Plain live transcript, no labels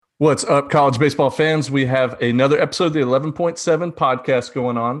What's up, college baseball fans? We have another episode of the 11.7 podcast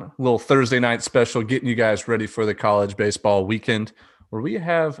going on. A little Thursday night special, getting you guys ready for the college baseball weekend, where we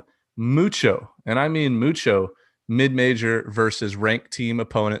have mucho, and I mean mucho, mid-major versus ranked team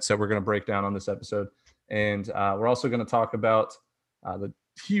opponents that we're going to break down on this episode. And we're also going to talk about the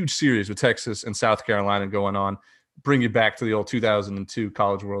huge series with Texas and South Carolina going on, bring you back to the old 2002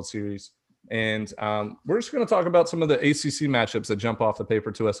 College World Series. And we're just going to talk about some of the ACC matchups that jump off the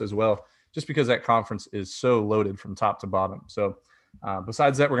paper to us as well, just because that conference is so loaded from top to bottom. So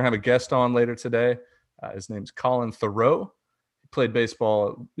besides that, we're going to have a guest on later today. His name's Colin Thoreau. He played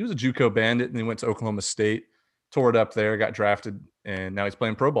baseball. He was a JUCO Bandit, and he went to Oklahoma State, tore it up there, got drafted, and now he's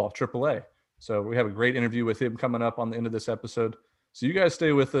playing pro ball, AAA. So we have a great interview with him coming up on the end of this episode. So you guys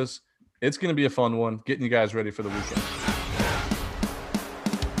stay with us. It's going to be a fun one, getting you guys ready for the weekend.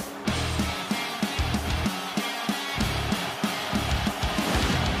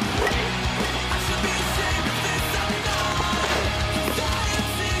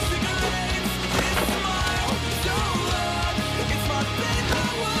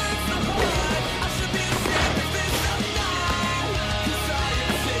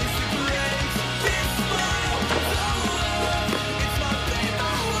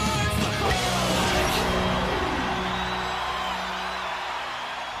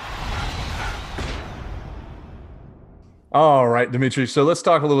 All right, Dimitri. So let's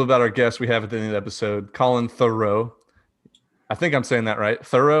talk a little bit about our guest we have at the end of the episode, Colin Thoreau. I think I'm saying that right.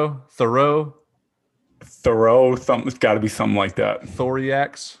 Thoreau. It's got to be something like that.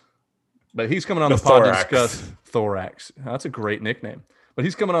 Thoriax. But he's coming on the pod to discuss Thorax. That's a great nickname. But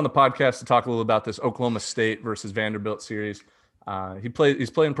he's coming on the podcast to talk a little about this Oklahoma State versus Vanderbilt series. He's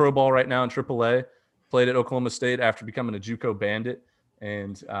playing pro ball right now in AAA. Played at Oklahoma State after becoming a JUCO Bandit.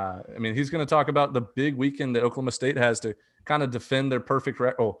 And, he's going to talk about the big weekend that Oklahoma State has to kind of defend their perfect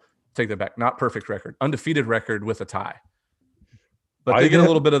record. Oh, take that back. Not perfect record. Undefeated record with a tie. But they get a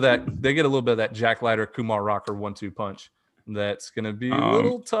little bit of that. They get a little bit of that Jack Leiter, Kumar Rocker 1-2 punch. That's going to be a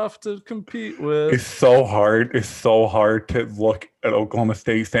little tough to compete with. It's so hard. It's so hard to look at Oklahoma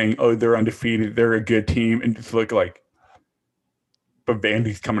State saying, oh, they're undefeated. They're a good team. And just look like, but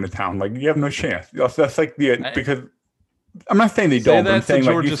Vandy's coming to town. Like, you have no chance. That's like because I'm not saying they don't. But I'm saying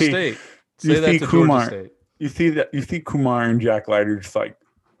like you see Kumar. You see Kumar and Jack Leiter just like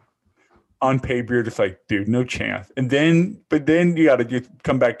on paper, you're just like, dude, no chance. But then you got to just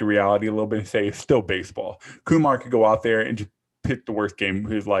come back to reality a little bit and say it's still baseball. Kumar could go out there and just pitch the worst game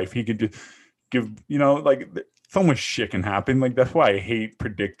of his life. He could just give, like so much shit can happen. Like that's why I hate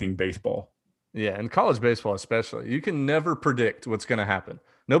predicting baseball. Yeah, and college baseball especially. You can never predict what's going to happen.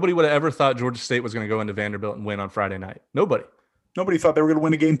 Nobody would have ever thought Georgia State was going to go into Vanderbilt and win on Friday night. Nobody thought they were going to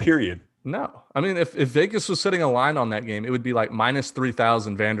win a game, period. No. I mean, if Vegas was setting a line on that game, it would be like minus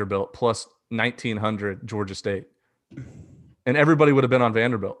 3,000 Vanderbilt plus 1,900 Georgia State. And everybody would have been on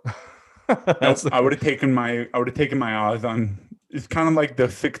Vanderbilt. I would have taken my odds on. It's kind of like the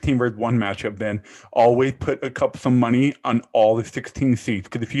 16 versus 1 matchup then. Always put some money on all the 16 seeds,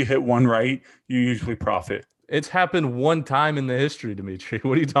 because if you hit one right, you usually profit. It's happened one time in the history, Dimitri.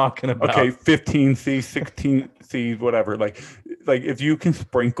 What are you talking about? Okay, 15 Cs, 16 Cs, whatever. Like if you can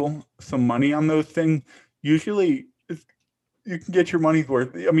sprinkle some money on those things, usually you can get your money's worth.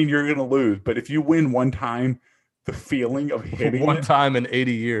 I mean, you're going to lose, but if you win one time, the feeling of hitting one time in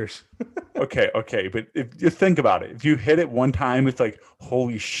 80 years. Okay, but just think about it. If you hit it one time, it's like,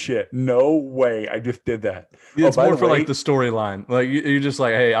 holy shit, no way I just did that. Yeah, it's more for like the storyline. Like you're just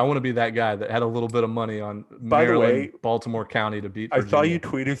like, hey, I want to be that guy that had a little bit of money on Maryland, Baltimore County to beat Virginia. I saw you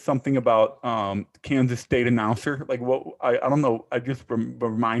tweeted something about Kansas State announcer. Like what? I don't know. I just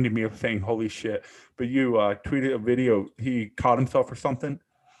reminded me of saying, holy shit. But you tweeted a video. He caught himself or something.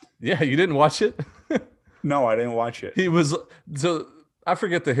 Yeah, you didn't watch it? No, I didn't watch it. He was I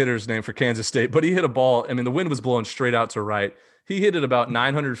forget the hitter's name for Kansas State, but he hit a ball. I mean, the wind was blowing straight out to right. He hit it about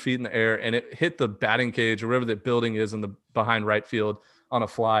 900 feet in the air, and it hit the batting cage or wherever that building is in the behind right field on a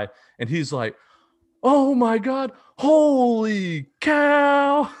fly. And he's like, "Oh my God, holy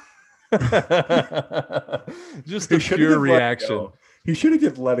cow!" Just a pure reaction. He should have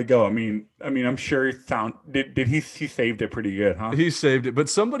just let it go. I mean, I'm sure it he saved it pretty good, huh? He saved it, but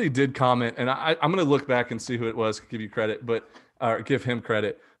somebody did comment, and I'm going to look back and see who it was, give you credit, give him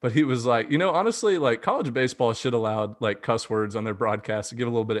credit. But he was like, honestly, like college baseball should allow like cuss words on their broadcast to give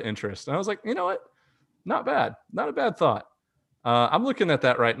a little bit of interest. And I was like, you know what? Not bad. Not a bad thought. I'm looking at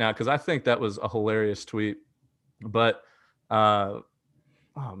that right now because I think that was a hilarious tweet. But, oh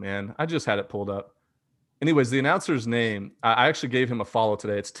man, I just had it pulled up. Anyways, the announcer's name, I actually gave him a follow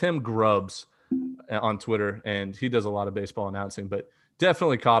today. It's Tim Grubbs on Twitter, and he does a lot of baseball announcing. But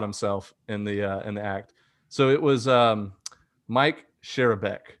definitely caught himself in the act. So it was Mike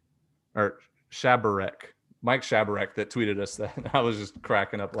Shabarek or Shabarek, Mike Shabarek that tweeted us that. I was just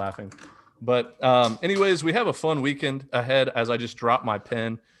cracking up laughing. But anyways, we have a fun weekend ahead as I just dropped my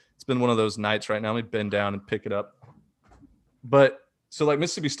pen. It's been one of those nights right now. Let me bend down and pick it up. But so like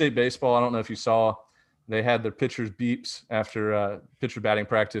Mississippi State baseball, I don't know if you saw, they had their pitchers beeps after pitcher batting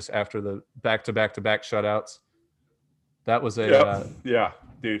practice after the back-to-back-to-back shutouts. That was yeah,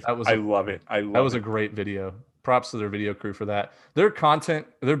 dude. I love it. That was a great video. Props to their video crew for that.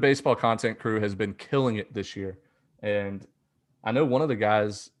 Their baseball content crew has been killing it this year. And I know one of the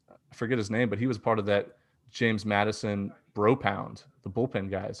guys, I forget his name, but he was part of that James Madison Bro Pound, the bullpen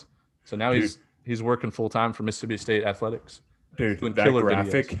guys. So now he's working full time for Mississippi State Athletics. Dude,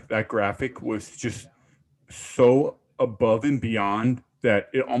 that graphic was just so above and beyond that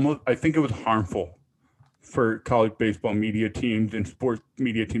I think it was harmful for college baseball media teams and sports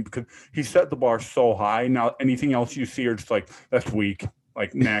media teams because he set the bar so high. Now anything else you see are just like, that's weak.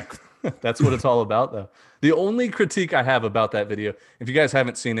 Like, next. That's what it's all about, though. The only critique I have about that video, if you guys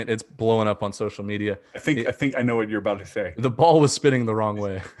haven't seen it, it's blowing up on social media. I think I know what you're about to say. The ball was spinning the wrong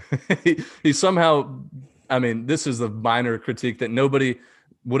way. he somehow, I mean, this is the minor critique that nobody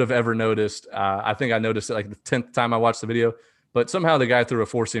would have ever noticed. I think I noticed it like the 10th time I watched the video, but somehow the guy threw a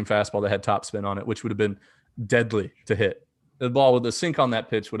four-seam fastball that had top spin on it, which would have been deadly to hit. The ball with the sink on that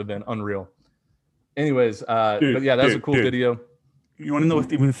pitch would have been unreal. Anyways, but yeah, that was a cool video. You want to know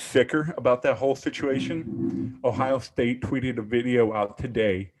what's even sicker about that whole situation? Ohio State tweeted a video out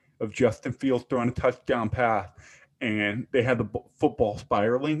today of Justin Fields throwing a touchdown pass, and they had the football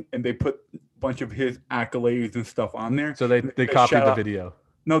spiraling, and they put a bunch of his accolades and stuff on there. So they copied the video.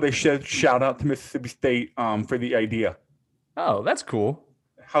 No, they said shout out to Mississippi State for the idea. Oh, that's cool.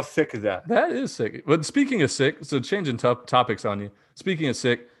 How sick is that? That is sick. But speaking of sick, so changing topics on you. Speaking of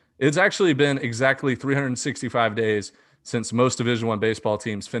sick, it's actually been exactly 365 days since most Division I baseball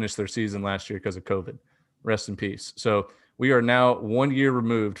teams finished their season last year because of COVID. Rest in peace. So we are now 1 year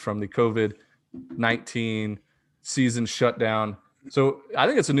removed from the COVID-19 season shutdown. So I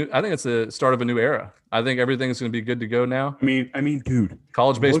think it's the start of a new era. I think everything's going to be good to go now. I mean, dude,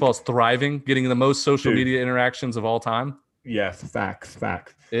 college baseball is thriving, getting the most social media interactions of all time. Yes, facts.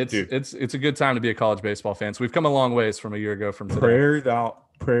 It's a good time to be a college baseball fan. So we've come a long ways from a year ago from today.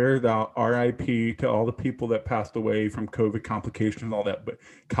 Prayers out, RIP to all the people that passed away from COVID complications and all that. But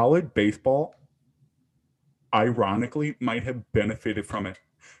college baseball, ironically, might have benefited from it.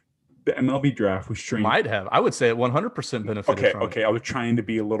 The MLB draft was strange. Might have. I would say it 100% benefited from it. Okay. I was trying to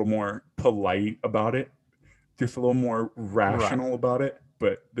be a little more polite about it, just a little more rational about it.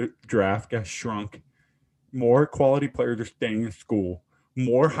 But the draft got shrunk. More quality players are staying in school.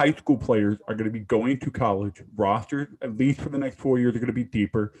 More high school players are going to be going to college. Rosters, at least for the next 4 years, are going to be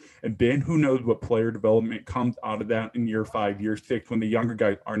deeper. And then who knows what player development comes out of that in year 5, year 6, when the younger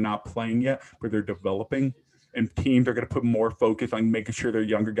guys are not playing yet, but they're developing. And teams are going to put more focus on making sure their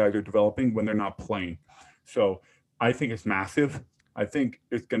younger guys are developing when they're not playing. So I think it's massive. I think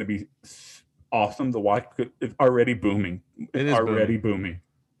it's going to be awesome to watch because it's already booming. It's already booming.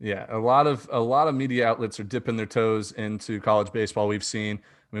 Yeah, a lot of media outlets are dipping their toes into college baseball. We've seen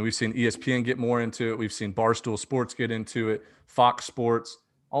ESPN get more into it. We've seen Barstool Sports get into it, Fox Sports.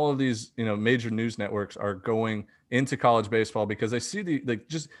 All of these, major news networks are going into college baseball because they see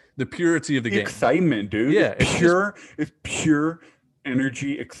the purity of the game. Excitement, dude. Yeah, it's pure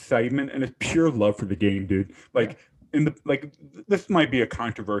energy, excitement, and it's pure love for the game, dude. This might be a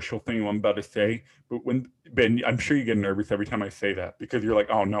controversial thing I'm about to say, but Ben, I'm sure you get nervous every time I say that because you're like,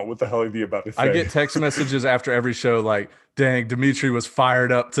 oh no, what the hell are you about to say? I get text messages after every show like, dang, Dimitri was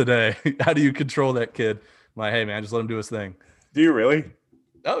fired up today. How do you control that kid? I'm like, hey man, just let him do his thing. Do you really?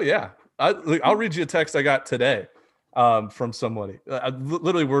 Oh yeah. I'll read you a text I got today from somebody.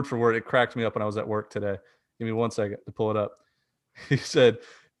 Literally word for word. It cracked me up when I was at work today. Give me 1 second to pull it up. He said,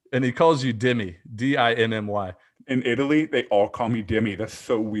 and he calls you Dimmy, Dimmy. In Italy, they all call me Dimmy. That's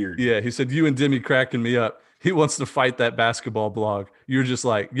so weird. Yeah, he said, you and Dimmy cracking me up. He wants to fight that basketball blog. You're just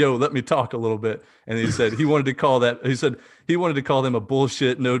like, yo, let me talk a little bit. And he said he wanted to call them a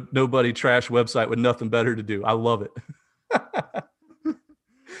bullshit, nobody trash website with nothing better to do. I love it.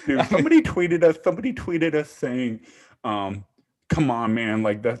 Dude, somebody tweeted us saying, come on, man,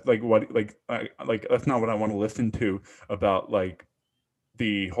 like that's like what like that's not what I want to listen to about like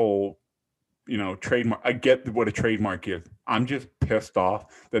the whole trademark. I get what a trademark is. I'm just pissed off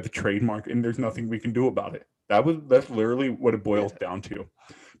that the trademark and there's nothing we can do about it. That's literally what it boils down to.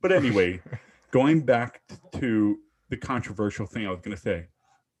 But anyway, going back to the controversial thing I was gonna say.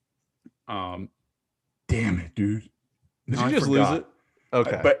 Damn it, dude. Did you just lose it?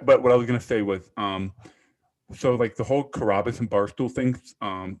 Okay. But what I was gonna say was, so like the whole Carabas and Barstool thing,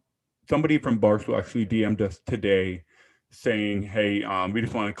 somebody from Barstool actually DM'd us today saying, "Hey, we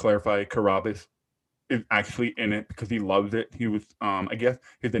just want to clarify Carabas is actually in it because he loves it. He was, I guess,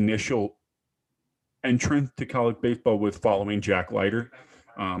 his initial entrance to college baseball was following Jack Leiter.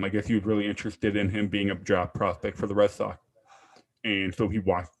 I guess he was really interested in him being a draft prospect for the Red Sox, and so he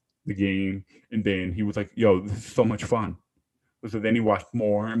watched the game, and then he was like, "Yo, this is so much fun." So then he watched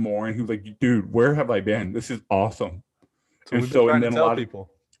more and more, and he was like, "Dude, where have I been? This is awesome." So we've been trying to tell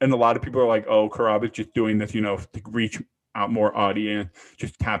people. And a lot of people are like, "Oh, Carabas just doing this, you know, to reach out more audience,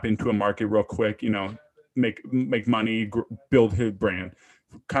 just tap into a market real quick, you know, make money, build his brand."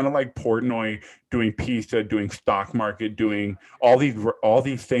 Kind of like Portnoy doing pizza, doing stock market, doing all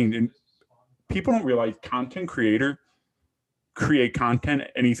these things, and people don't realize content creator create content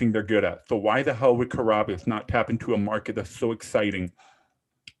anything they're good at. So why the hell would Carabas not tap into a market that's so exciting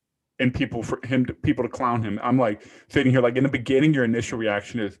and people to clown him? I'm like sitting here, like in the beginning, your initial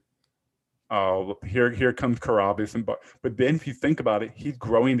reaction is, "Oh, here comes Carabas," but then if you think about it, he's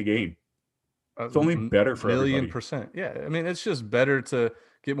growing the game. It's only better for everybody. %. Yeah, I mean, it's just better to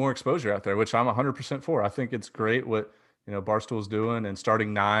get more exposure out there, which I'm 100% for. I think it's great what Barstool's doing and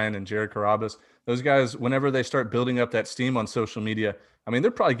starting 9 and Jared Carabas. Those guys, whenever they start building up that steam on social media, I mean,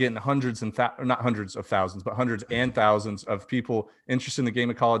 they're probably getting hundreds and not hundreds of thousands, but hundreds and thousands of people interested in the game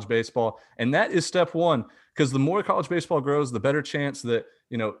of college baseball. And that is step one, because the more college baseball grows, the better chance that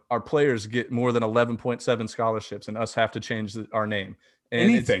our players get more than 11.7 scholarships, and us have to change our name. And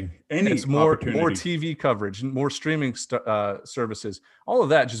it's more TV coverage, more streaming services. All of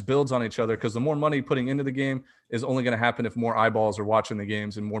that just builds on each other, because the more money putting into the game is only going to happen if more eyeballs are watching the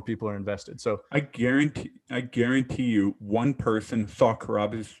games and more people are invested. So I guarantee you, one person saw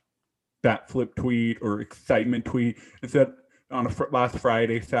Carabas' bat flip tweet or excitement tweet and said on last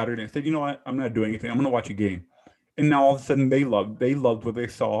Friday, Saturday, and said, "You know what? I'm not doing anything. I'm going to watch a game." And now all of a sudden they loved what they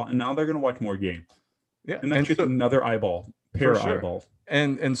saw, and now they're going to watch more games. Yeah, and that's just another pair of eyeballs.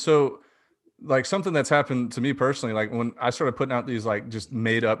 And so, like, something that's happened to me personally, like when I started putting out these like just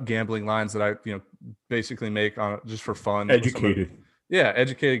made up gambling lines that I basically make on just for fun,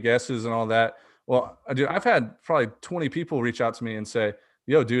 educated guesses and all that. Well, dude, I've had probably 20 people reach out to me and say,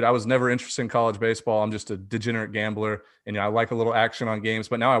 "Yo, dude, I was never interested in college baseball. I'm just a degenerate gambler, and I like a little action on games,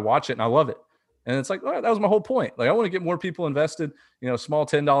 but now I watch it and I love it." And it's like, that was my whole point. Like, I want to get more people invested, small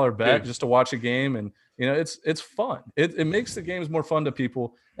 $10 bet just to watch a game. And, it's fun. It makes the games more fun to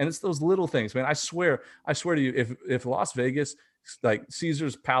people. And it's those little things, man. I swear to you, if Las Vegas, like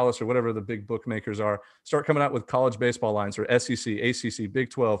Caesars Palace or whatever the big bookmakers are, start coming out with college baseball lines for SEC, ACC, Big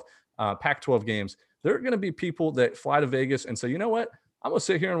 12, Pac-12 games, there are going to be people that fly to Vegas and say, "You know what? I'm going to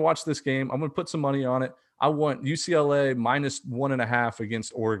sit here and watch this game. I'm going to put some money on it. I want UCLA -1.5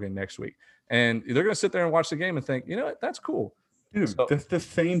 against Oregon next week." And they're going to sit there and watch the game and think, "You know what? That's cool." Dude, that's the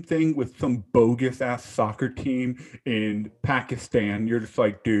same thing with some bogus ass soccer team in Pakistan. You're just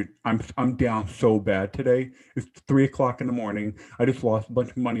like, "Dude, I'm down so bad today. It's 3:00 in the morning. I just lost a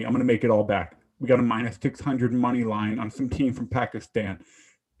bunch of money. I'm going to make it all back. We got a -600 money line on some team from Pakistan."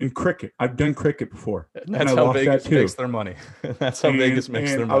 In cricket, I've done cricket before. That's how Vegas makes their money. That's how Vegas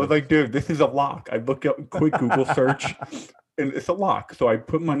makes their money. I was like, "Dude, this is a lock." I look up quick Google search, and it's a lock. So I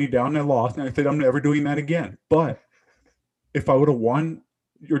put money down and I lost, and I said, "I'm never doing that again." But if I would have won,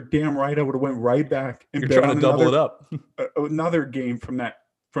 you're damn right, I would have went right back and bet on double it up. Another game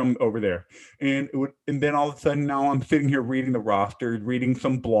from over there, and then all of a sudden now I'm sitting here reading the roster, reading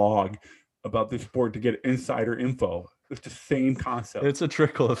some blog about this sport to get insider info. It's the same concept. It's a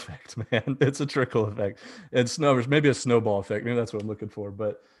trickle effect, man. It's a trickle effect. It's maybe a snowball effect. Maybe that's what I'm looking for.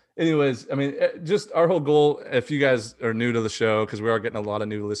 But anyways, I mean, just our whole goal, if you guys are new to the show, because we are getting a lot of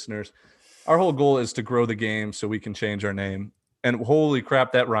new listeners, our whole goal is to grow the game so we can change our name. And holy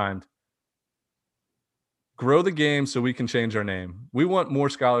crap, that rhymed. Grow the game so we can change our name. We want more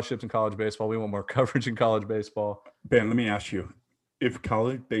scholarships in college baseball. We want more coverage in college baseball. Ben, let me ask you, if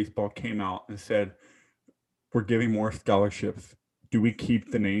college baseball came out and said, "We're giving more scholarships," do we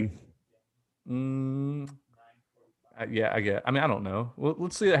keep the name? Yeah, I get. I mean, I don't know. Well,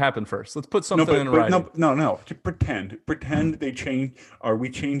 let's see it happen first. Let's put something in writing. No. Just pretend they change. Are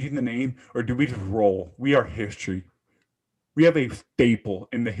we changing the name, or do we just roll? We are history. We have a staple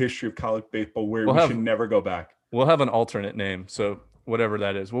in the history of college baseball where we should never go back. We'll have an alternate name, so whatever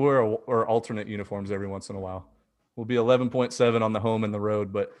that is. We'll wear alternate uniforms every once in a while. We'll be 11.7 on the home and the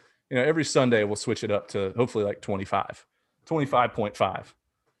road, but every Sunday we'll switch it up to hopefully like 25.5,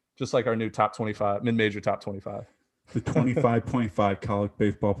 just like our new top 25, mid-major top 25. The 25.5 college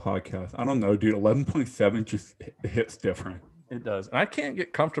baseball podcast. I don't know, dude. 11.7 just hits different. It does. And I can't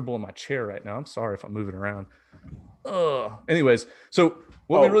get comfortable in my chair right now. I'm sorry if I'm moving around. Anyways, so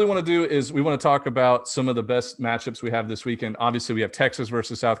what we really want to do is we want to talk about some of the best matchups we have this weekend. Obviously, we have Texas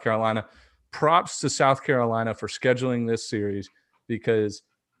versus South Carolina. Props to South Carolina for scheduling this series because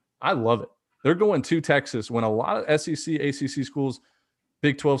I love it. They're going to Texas when a lot of SEC, ACC schools,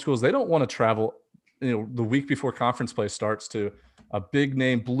 Big 12 schools, they don't want to travel, the week before conference play starts to a big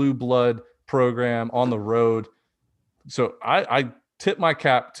name blue blood program on the road. So I tip my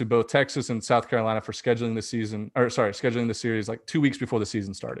cap to both Texas and South Carolina for scheduling the series like 2 weeks before the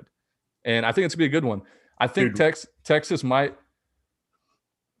season started. And I think it's gonna be a good one. I think Texas might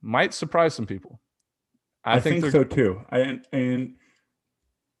surprise some people. I think so too. And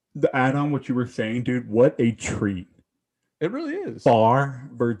the add on what you were saying, dude, what a treat. It really is. Farr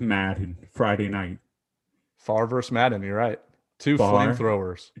versus Madden Friday night. Farr versus Madden, you're right. Two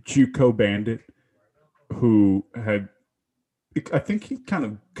flamethrowers. JUCO Bandit, who I think he kind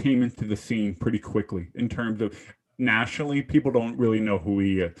of came into the scene pretty quickly in terms of nationally, people don't really know who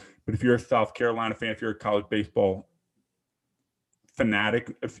he is. But if you're a South Carolina fan, if you're a college baseball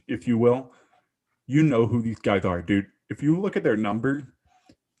fanatic, if you will, you know who these guys are, dude. If you look at their numbers,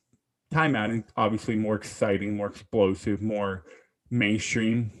 Ty Madden, obviously more exciting, more explosive, more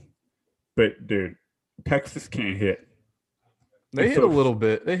mainstream. But, dude, Texas can't hit. They hit a little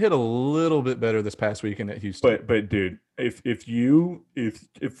bit. They hit a little bit better this past weekend at Houston. But dude,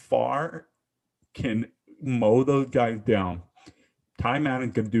 if Farr can mow those guys down, Ty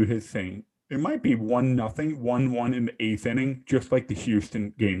Madden's gonna do his thing. It might be 1-0, 1-1 in the 8th inning, just like the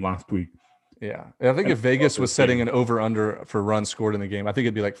Houston game last week. Yeah, I think if Vegas was setting an over/under for runs scored in the game, I think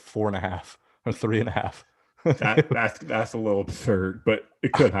it'd be like 4.5 or 3.5. That's a little absurd, but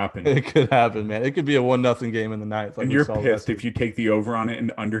it could happen. It could happen, man. It could be a 1-0 game in the ninth. Like and you're pissed if you take the over on it and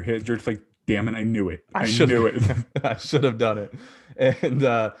the under hit. You're just like, damn it, I knew it. I knew it. I should have done it. And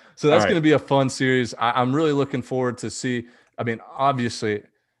so that's going to be a fun series. I'm really looking forward to see. I mean, obviously,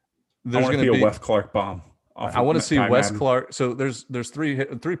 there's going to be a Wes Clark bomb. I want to see Wes Clark. So there's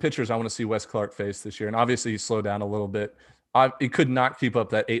three pitchers I want to see Wes Clark face this year, and obviously he slowed down a little bit. He could not keep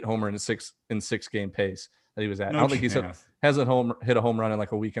up that 8 homer in six game pace that he was at. I don't think he's hasn't hit a home run in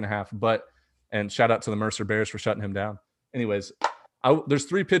like a week and a half. And shout out to the Mercer Bears for shutting him down. Anyways, there's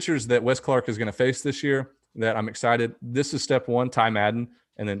 3 pitchers that Wes Clark is going to face this year that I'm excited. This is step 1, Ty Madden,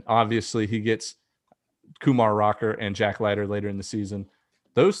 and then obviously he gets Kumar Rocker and Jack Leiter later in the season.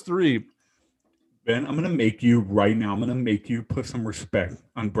 Those 3. Ben, I'm going to make you right now. I'm going to make you put some respect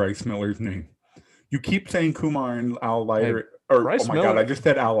on Bryce Miller's name. You keep saying Kumar and Al Leiter. Bryce Miller. God, I just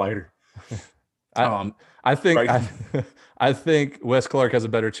said Al Leiter. I think Wes Clark has a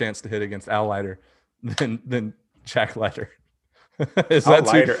better chance to hit against Al Leiter than Jack Leiter.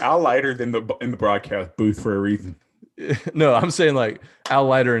 Al Leiter's in the broadcast booth for a reason. No, I'm saying like Al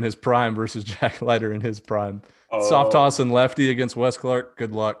Leiter in his prime versus Jack Leiter in his prime. Soft toss and lefty against Wes Clark.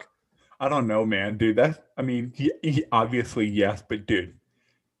 Good luck. I don't know, man, dude. He obviously yes, but dude,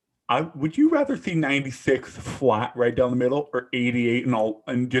 would you rather see 96 flat right down the middle or 88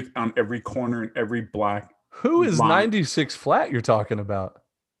 and just on every corner and every black? Who is line? 96 flat you're talking about?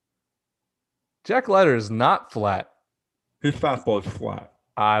 Jack Leiter is not flat. His fastball is flat.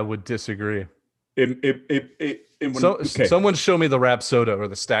 I would disagree. Okay. Someone show me the Rapsodo or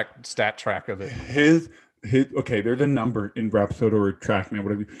the stat track of it. His okay, there's a number in Rapsodo or TrackMan,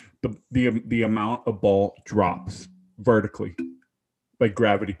 whatever. The amount of ball drops vertically, like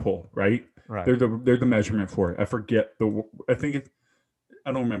gravity pull, right? Right. There's a measurement for it. I forget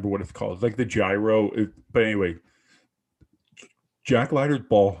I don't remember what it's called. It's like the gyro. But anyway, Jack Leiter's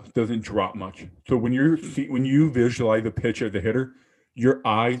ball doesn't drop much. So when you visualize the pitch of the hitter, your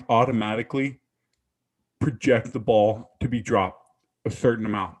eyes automatically project the ball to be dropped a certain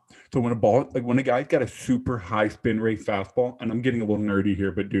amount. So when a guy's got a super high spin rate fastball, and I'm getting a little nerdy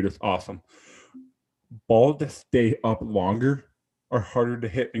here, but dude, it's awesome. Balls that stay up longer are harder to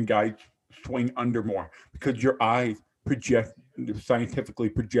hit, and guys swing under more because your eyes scientifically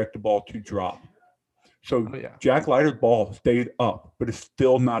project the ball to drop. So Jack Leiter's ball stayed up, but it's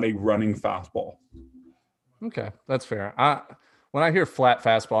still not a running fastball. Okay, that's fair. When I hear flat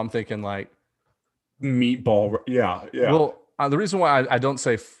fastball, I'm thinking like meatball. Yeah. Well, the reason why I don't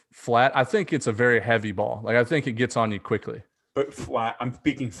say flat, I think it's a very heavy ball. Like I think it gets on you quickly. But flat, I'm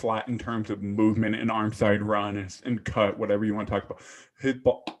speaking flat in terms of movement and arm side run and cut, whatever you want to talk about.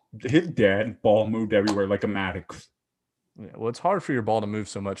 His dad ball moved everywhere like a Maddox. Yeah, well, it's hard for your ball to move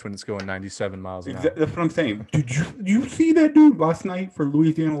so much when it's going 97 miles an hour. That's what I'm saying. Did you see that dude last night for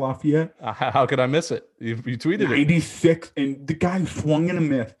Louisiana Lafayette? How could I miss it? You tweeted 96, and the guy swung and a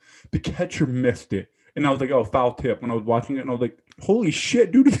miss. The catcher missed it. And I was like, oh, foul tip. When I was watching it, and I was like, holy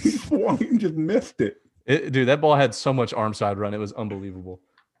shit, dude, he swung and just missed it. Dude, that ball had so much arm side run. It was unbelievable.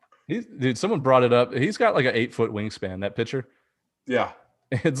 Dude, someone brought it up. He's got like an 8-foot wingspan, that pitcher. Yeah.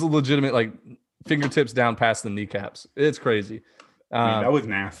 It's a legitimate, like, fingertips down past the kneecaps. It's crazy. I mean, that was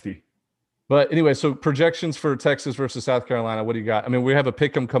nasty. But anyway, so projections for Texas versus South Carolina. What do you got? I mean, we have a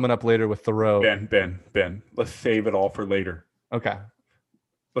pick 'em coming up later with Thoreau. Ben. Let's save it all for later. Okay.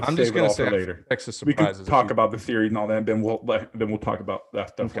 I'm just going to say later. Texas surprises. We can talk about the series and all that, and then we'll talk about that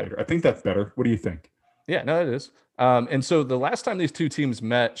stuff later. I think that's better. What do you think? Yeah, no, it is. And so the last time these two teams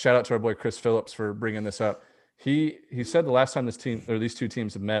met, shout out to our boy Chris Phillips for bringing this up. He said the last time these two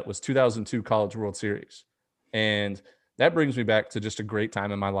teams have met was 2002 College World Series, and that brings me back to just a great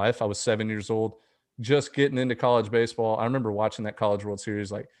time in my life. I was 7 years old, just getting into college baseball. I remember watching that College World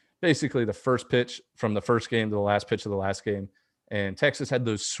Series, like basically the first pitch from the first game to the last pitch of the last game. And Texas had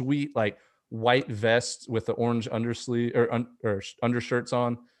those sweet, like, white vests with the orange undersleeve or undershirts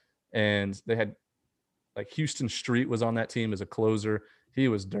on. And they had, like, Houston Street was on that team as a closer. He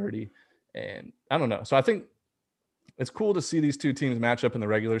was dirty. And I don't know. So I think it's cool to see these two teams match up in the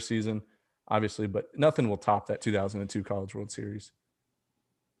regular season, obviously, but nothing will top that 2002 College World Series.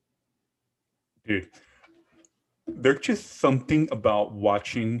 Dude, there's just something about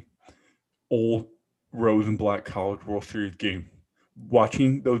watching old Rose and Black College World Series game.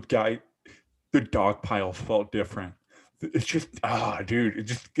 Watching those guys, the dog piles felt different. It's just dude, it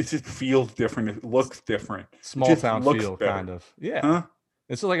just feels different. It looks different. Small town feel, better. Kind of. Yeah. Huh?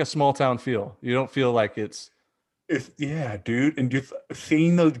 It's like a small town feel. You don't feel like it's yeah, dude. And just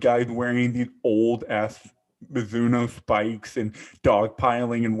seeing those guys wearing these old ass Mizuno spikes and dog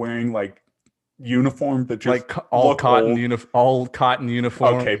piling and wearing like uniforms that just like all cotton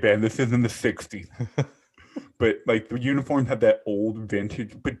uniform. Okay, Ben, this is in the 60s. But like the uniforms have that old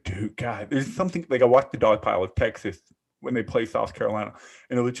vintage. But dude, God, there's something like I watched the dog pile of Texas when they play South Carolina,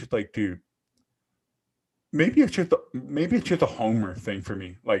 and it was just like, dude, maybe it's just a homer thing for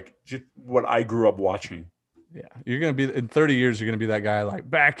me. Like just what I grew up watching. Yeah, you're gonna be in 30 years. You're gonna be that guy like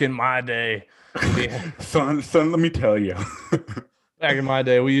back in my day. Yeah. son, let me tell you. Back in my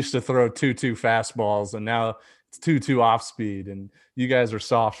day, we used to throw 2-2 fastballs, and now it's 2-2 off speed, and you guys are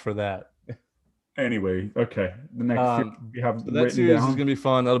soft for that. Anyway, okay. The next we have so that series is going to be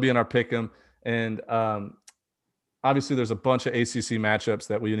fun. That'll be in our pick'em, and obviously there's a bunch of ACC matchups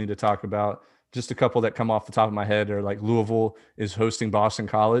that we need to talk about. Just a couple that come off the top of my head are like Louisville is hosting Boston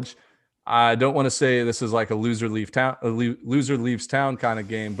College. I don't want to say this is like a loser leaves town kind of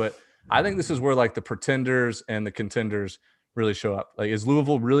game, but I think this is where like the pretenders and the contenders really show up. Like, is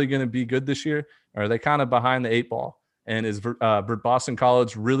Louisville really going to be good this year? Or are they kind of behind the 8 ball? And is Boston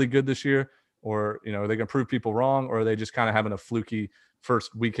College really good this year? Or, are they going to prove people wrong? Or are they just kind of having a fluky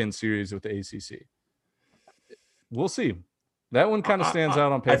first weekend series with the ACC? We'll see. That one kind of stands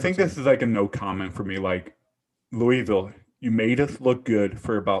out on paper. I think this is like a no comment for me. Like, Louisville, you made us look good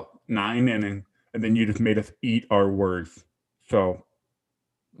for about 9 innings, and then you just made us eat our words. So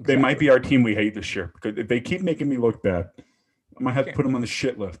they might be our team we hate this year, because if they keep making me look bad, I might have to put them on the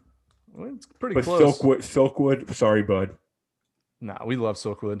shit list. Well, it's pretty close. Silkwood, sorry, bud. Nah, we love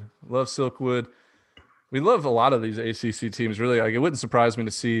Silkwood. We love a lot of these ACC teams, really. Like, it wouldn't surprise me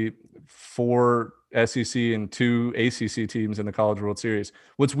to see 4 SEC and 2 ACC teams in the College World Series.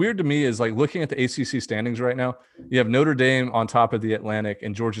 What's weird to me is, like, looking at the ACC standings right now, you have Notre Dame on top of the Atlantic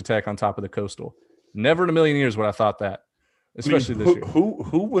and Georgia Tech on top of the Coastal. Never in a million years would I thought that, especially this year.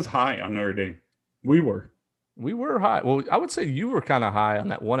 Who was high on Notre Dame? We were high. Well, I would say you were kind of high on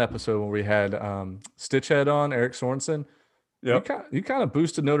that one episode when we had Stitchhead on, Eric Sorensen. Yep. You kind of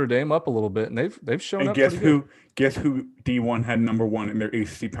boosted Notre Dame up a little bit, and they've shown up. Guess who D1 had number 1 in their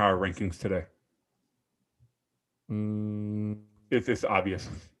ACC power rankings today? It's obvious.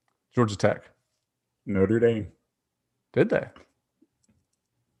 Georgia Tech. Notre Dame. Did they?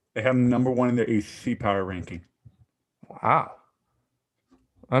 They have number 1 in their ACC power ranking. Wow.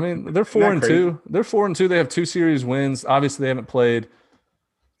 I mean, they're 4-2. They're 4-2. They have 2 series wins. Obviously, they haven't played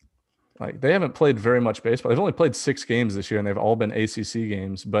very much baseball. They've only played 6 games this year, and they've all been ACC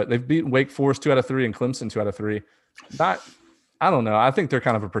games. But they've beaten Wake Forest 2 out of 3 and Clemson 2 out of 3. I don't know. I think they're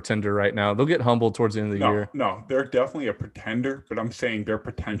kind of a pretender right now. They'll get humbled towards the end of the year. No, they're definitely a pretender, but I'm saying their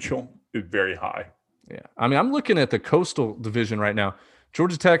potential is very high. Yeah. I mean, I'm looking at the Coastal Division right now.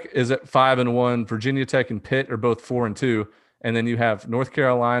 Georgia Tech is at 5-1. Virginia Tech and Pitt are both 4-2. And then you have North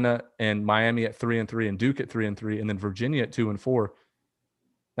Carolina and Miami at 3-3 and Duke at 3-3, and then Virginia at 2-4.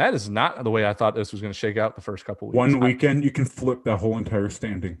 That is not the way I thought this was going to shake out the first couple of weeks. One weekend, you can flip that whole entire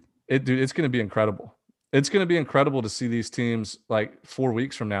standing. Dude, it's going to be incredible. It's going to be incredible to see these teams like 4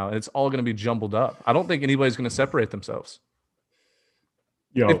 weeks from now. And it's all going to be jumbled up. I don't think anybody's going to separate themselves.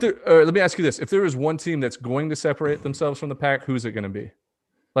 Yo, Let me ask you this: if there is one team that's going to separate themselves from the pack, who's it going to be?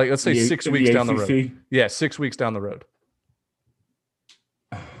 Like, let's say 6 weeks down the road. Yeah, 6 weeks down the road.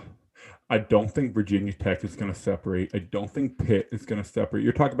 I don't think Virginia Tech is going to separate. I don't think Pitt is going to separate.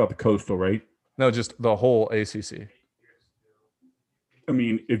 You're talking about the Coastal, right? No, just the whole ACC. I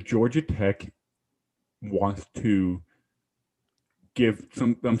mean, if Georgia Tech wants to give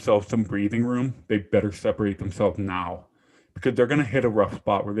themselves some breathing room, they better separate themselves now, because they're going to hit a rough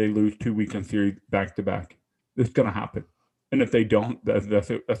spot where they lose 2 weekend series back to back. It's going to happen. And if they don't,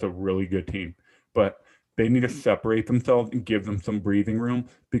 that's a really good team. But they need to separate themselves and give them some breathing room,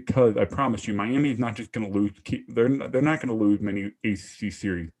 because I promise you, Miami is not just going to lose. They're not going to lose many ACC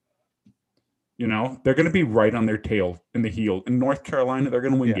series. You know, they're going to be right on their tail in the heel. In North Carolina, they're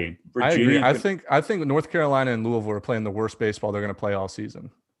going to win games. I agree. I think North Carolina and Louisville are playing the worst baseball they're going to play all season.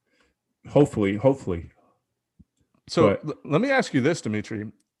 Hopefully. So let me ask you this,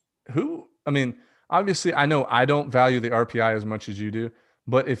 Dimitri. Obviously, I know I don't value the RPI as much as you do,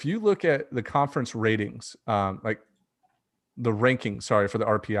 but if you look at the conference ratings, like the rankings, for the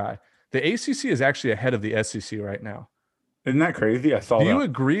RPI, the ACC is actually ahead of the SEC right now. Isn't that crazy? I saw that. Do you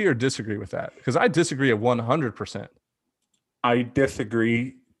agree or disagree with that? Because I disagree at 100%. I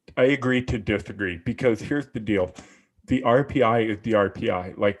disagree. I agree to disagree, because here's the deal. The RPI is the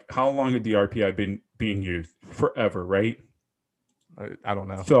RPI. Like, how long has the RPI been being used? Forever, right? I don't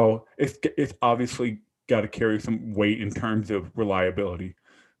know. So it's obviously got to carry some weight in terms of reliability.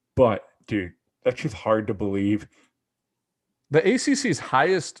 But, dude, that's just hard to believe. The ACC's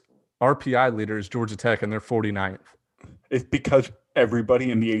highest RPI leader is Georgia Tech, and they're 49th. It's because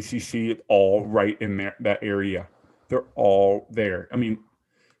everybody in the ACC is all right in that area. They're all there. I mean,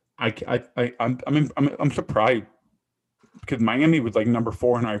 I'm surprised, because Miami was like number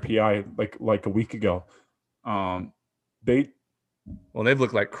 4 in RPI like a week ago. They've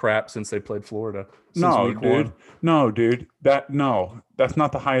looked like crap since they played Florida. No, dude. That's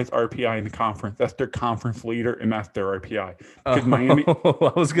not the highest RPI in the conference. That's their conference leader, and that's their RPI. Because Miami's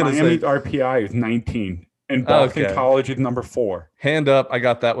RPI is 19. And Boston College is number 4. Hand up, I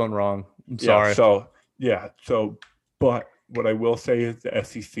got that one wrong. I'm sorry. But what I will say is the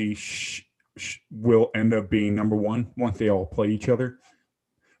SEC will end up being number 1 once they all play each other.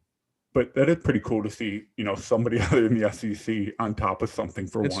 But that is pretty cool to see, somebody other than the SEC on top of something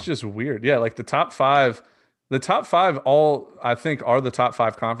for once. It's just weird. Yeah, like the top 5 all, I think, are the top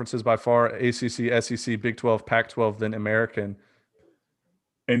 5 conferences by far: ACC, SEC, Big 12, Pac-12, then American.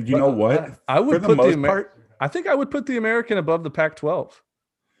 And you know what? I think I would put the American above the Pac-12.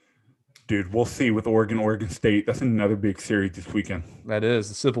 Dude, we'll see with Oregon State. That's another big series this weekend. That is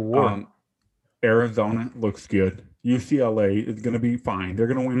the Civil War. Arizona looks good. UCLA is going to be fine. They're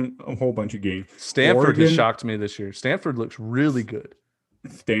going to win a whole bunch of games. Stanford has shocked me this year. Stanford looks really good.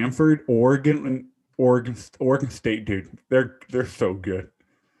 Stanford, Oregon, and Oregon State, dude. They're so good.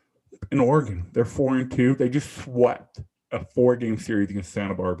 In Oregon, they're 4-2. They just swept a 4-game series against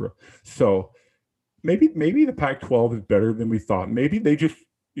Santa Barbara. So maybe the Pac-12 is better than we thought. Maybe they just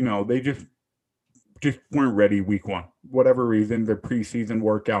weren't ready week 1. Whatever reason, their preseason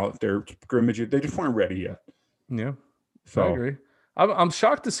workouts, their scrimmages, they just weren't ready yet. Yeah, so I agree. I'm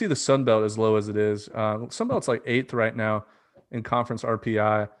shocked to see the Sun Belt as low as it is. Sun Belt's like 8th right now in conference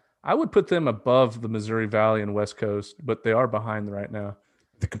RPI. I would put them above the Missouri Valley and West Coast, but they are behind right now.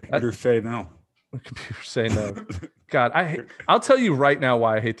 The computers say no. The computers say no. God, I'll tell you right now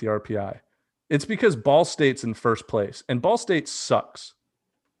why I hate the RPI. It's because Ball State's in first place, and Ball State sucks.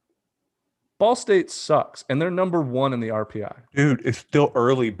 Ball State sucks, and they're number 1 in the RPI. Dude, it's still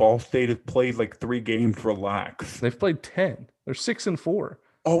early. Ball State has played like 3 games. Relax. They've played 10. They're 6-4.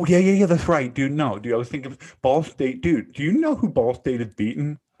 Oh, yeah, that's right, dude. No, dude, I was thinking Ball State. Dude, do you know who Ball State has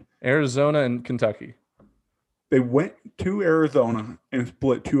beaten? Arizona and Kentucky. They went to Arizona and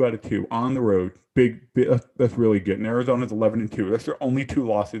split 2 out of 2 on the road. Big, that's really good. And Arizona's 11-2. That's their only 2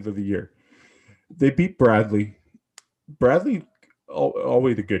 losses of the year. They beat Bradley. Bradley,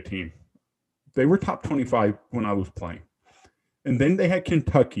 always a good team. They were top 25 when I was playing. And then they had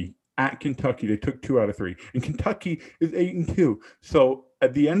Kentucky. At Kentucky, they took 2 out of 3. And Kentucky is 8-2. So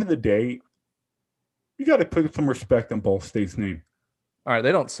at the end of the day, you got to put some respect on Ball State's name. All right,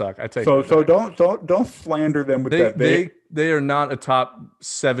 they don't suck. I take so don't slander them with that. They are not a top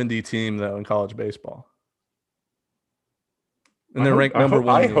 70 team though in college baseball. And they're ranked number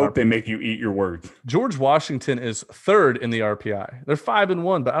one. I hope they make you eat your words. George Washington is third in the RPI. They're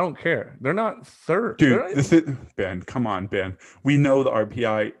 5-1, but I don't care. They're not third. Dude, this is Ben. Come on, Ben. We know the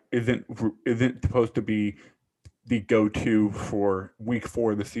RPI isn't supposed to be the go-to for week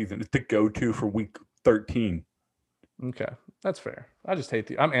 4 of the season. It's the go-to for week 13. Okay, that's fair. I just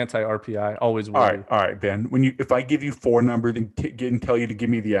hate I'm anti-RPI. Always will. All right, Ben. If I give you 4 numbers and tell you to give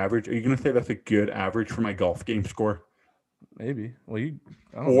me the average, are you going to say that's a good average for my golf game score? Maybe.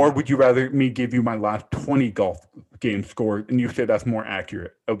 Well, would you rather me give you my last 20 golf game score and you say that's more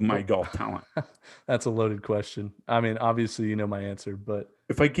accurate of my golf talent? That's a loaded question. I mean, obviously you know my answer, but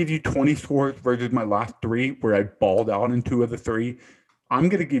if I give you 20 scores versus my last 3 where I balled out in 2 of the 3, I'm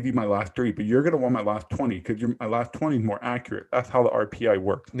going to give you my last 3, but you're going to want my last 20 because my last 20 is more accurate. That's how the RPI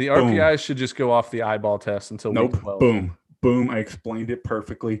works. The RPI should just go off the eyeball test until week 12. Boom. I explained it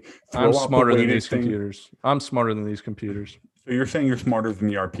perfectly. I'm smarter than these computers. I'm smarter than these computers. So you're saying you're smarter than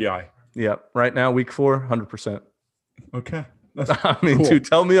the RPI? Yeah. Right now, week 4, 100%. Okay. I mean, cool. Dude,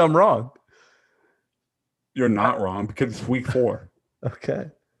 tell me I'm wrong. You're not wrong because it's week 4.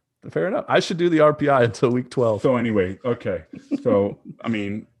 Okay. Fair enough. I should do the RPI until week 12. So anyway, okay. So, I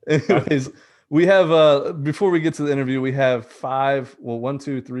mean. Anyways, we have, before we get to the interview, we have 5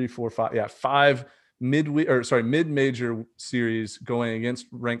 mid-major series going against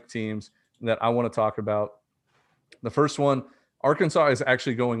ranked teams that I want to talk about. The first one, Arkansas is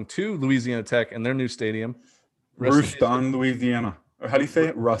actually going to Louisiana Tech in their new stadium. Ruston, Louisiana. Or how do you say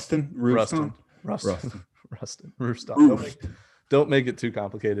it? Ruston? Ruston. Don't make it too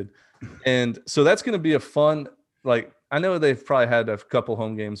complicated. And so that's going to be a fun, I know they've probably had a couple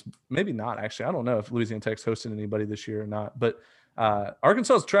home games. Maybe not, actually. I don't know if Louisiana Tech's hosted anybody this year or not. But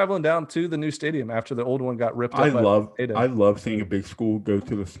Arkansas is traveling down to the new stadium after the old one got ripped up. I love seeing a big school go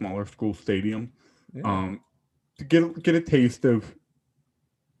to the smaller school stadium. Yeah. To get a taste of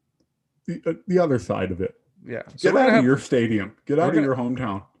the other side of it. Yeah. So get out of your stadium. Get out of your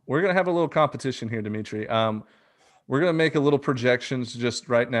hometown. We're going to have a little competition here, Dimitri. We're going to make a little projections just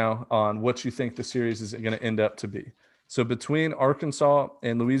right now on what you think the series is going to end up to be. So between Arkansas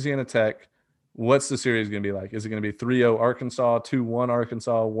and Louisiana Tech, what's the series going to be like? Is it going to be 3-0 Arkansas, 2-1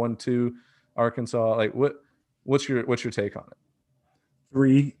 Arkansas, 1-2 Arkansas? What's your take on it?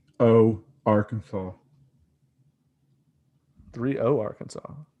 3-0 Arkansas. 3-0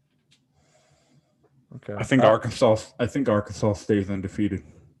 Arkansas. Okay. I think Arkansas stays undefeated.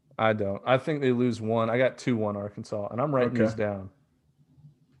 I don't. I think they lose 1. I got 2-1 Arkansas, and I'm writing these down.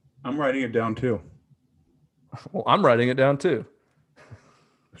 I'm writing it down too. Well, I'm writing it down too.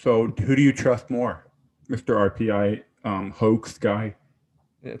 So who do you trust more? Mr. RPI hoax guy?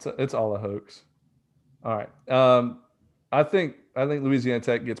 It's all a hoax. All right. I think Louisiana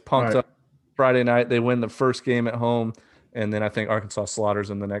Tech gets pumped up Friday night. They win the first game at home, and then I think Arkansas slaughters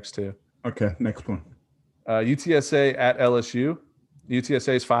them the next 2. Okay, next one. UTSA at LSU.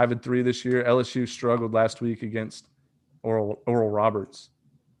 UTSA is 5-3 this year. LSU struggled last week against Oral Roberts.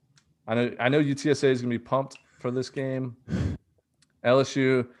 I know UTSA is going to be pumped for this game.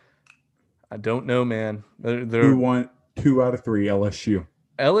 LSU, I don't know, man. Who won 2 out of 3 LSU?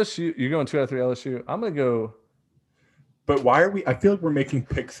 LSU, you're going 2 out of 3 LSU. I'm going to go. But why are we? I feel like we're making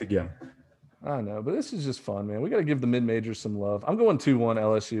picks again. I know, but this is just fun, man. We got to give the mid-majors some love. I'm going 2-1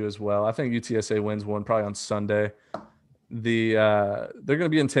 LSU as well. I think UTSA wins 1 probably on Sunday. They're going to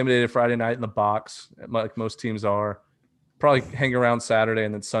be intimidated Friday night in the box, like most teams are. Probably hang around Saturday,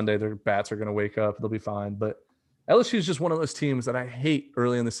 and then Sunday their bats are going to wake up. They'll be fine. But LSU is just one of those teams that I hate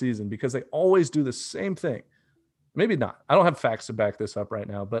early in the season because they always do the same thing. Maybe not. I don't have facts to back this up right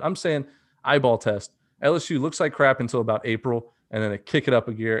now, but I'm saying eyeball test. LSU looks like crap until about April, and then they kick it up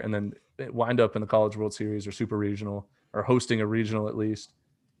a gear, and then they wind up in the College World Series or Super Regional or hosting a regional at least.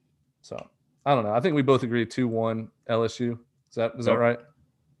 So I don't know. I think we both agree 2-1 LSU. Is that right?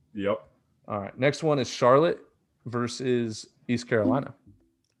 Yep. All right. Next one is Charlotte versus East Carolina.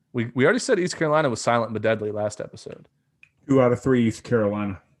 We already said East Carolina was silent but deadly last episode. 2 out of 3 East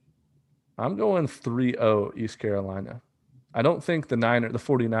Carolina. I'm going 3-0 East Carolina. I don't think the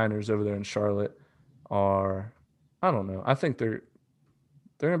 49ers over there in Charlotte are, I don't know. I think they're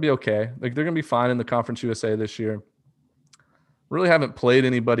going to be okay. They're going to be fine in the Conference USA this year. Really haven't played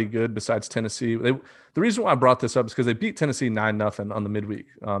anybody good besides Tennessee. The reason why I brought this up is because they beat Tennessee 9-0 on the midweek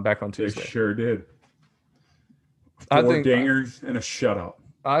back on Tuesday. They sure did. 4 dingers and a shutout.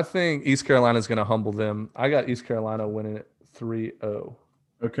 I think East Carolina is going to humble them. I got East Carolina winning it 3-0.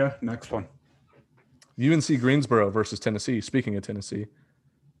 Okay, next one. UNC Greensboro versus Tennessee. Speaking of Tennessee,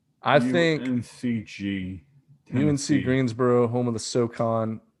 I think UNC Greensboro, home of the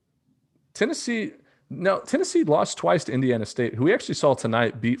SoCon. Tennessee, No, Tennessee lost twice to Indiana State, who we actually saw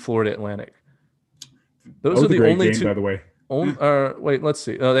tonight beat Florida Atlantic. Those are the only game, two. by the way. Wait, let's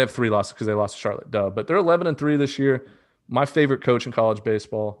see. Oh, they have 3 losses because they lost to Charlotte. Duh. But they're 11-3 this year. My favorite coach in college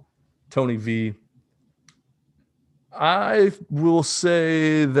baseball, Tony V. I will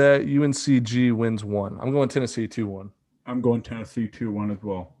say that UNCG wins 1. I'm going Tennessee 2-1. I'm going Tennessee 2-1 as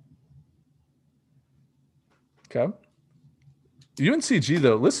well. Okay. UNCG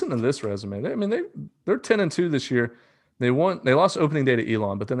though, listen to this resume. They're 10-2 this year. They lost opening day to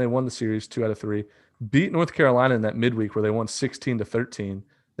Elon, but then they won the series 2 out of 3. Beat North Carolina in that midweek where they won 16-13.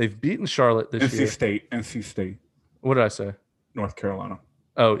 They've beaten Charlotte this year. NC State. What did I say? North Carolina.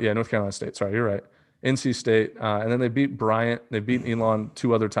 Oh yeah, North Carolina State. Sorry, you're right. NC State, and then they beat Bryant. They beat Elon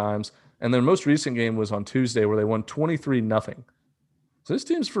 2 other times, and their most recent game was on Tuesday where they won 23-0. So this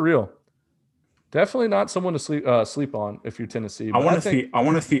team's for real. Definitely not someone to sleep on if you're Tennessee. I want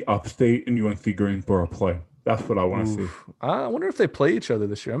to see Upstate and UNC Greensboro play. That's what I want to see. I wonder if they play each other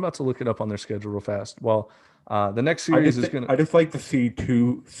this year. I'm about to look it up on their schedule real fast. Well, the next series is going to. I just like to see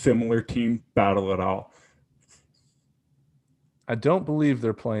 2 similar teams battle it out. I don't believe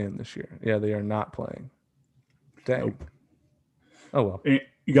they're playing this year. Yeah, they are not playing. Dang. Nope. Oh well.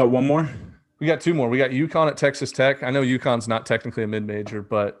 You got one more? We got 2 more. We got UConn at Texas Tech. I know UConn's not technically a mid-major,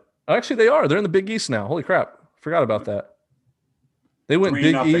 but actually they are. They're in the Big East now. Holy crap. Forgot about that. They went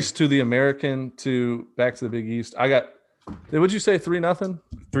 3-0. Big East to the American to back to the Big East. What'd you say, 3-0?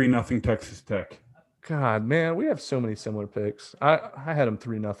 3-0 Texas Tech. God, man, we have so many similar picks. I had them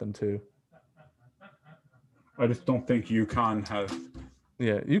 3-0 too. I just don't think UConn has.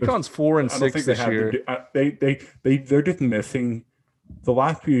 Yeah, UConn's 4-6 this year. They're just missing. The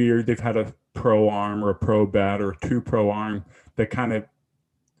last few years, they've had a pro arm or a pro bat or 2 pro arm that kind of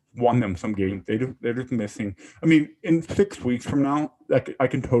won them some games. They're just missing. I mean, in 6 weeks from now, I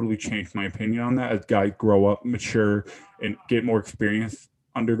can totally change my opinion on that as guys grow up, mature, and get more experience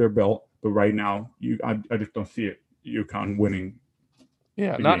under their belt. But right now, I just don't see it. UConn winning.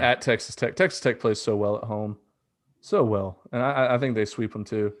 Yeah, not game. At Texas Tech. Texas Tech plays so well at home. So well. And I think they sweep them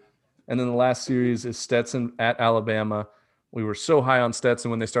too. And then the last series is Stetson at Alabama. We were so high on Stetson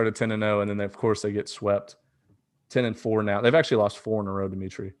when they started 10-0, and then, of course, they get swept. 10-4 now. They've actually lost 4 in a row,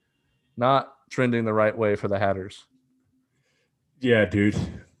 Dimitri. Not trending the right way for the Hatters. Yeah, dude.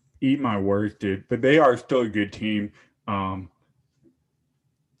 Eat my words, dude. But they are still a good team.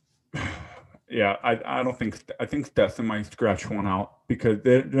 Yeah, I don't think – I think Stetson might scratch one out because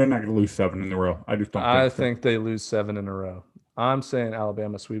they're not going to lose 7 in a row. I just don't think I think they lose 7 in a row. I'm saying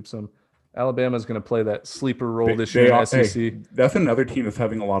Alabama sweeps them. Alabama's going to play that sleeper role this year in SEC. Hey, that's another team that's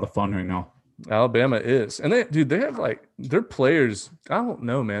having a lot of fun right now. Alabama is. And they have like their players, I don't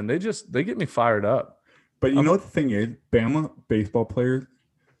know, man. They get me fired up. But you know what the thing is? Bama baseball players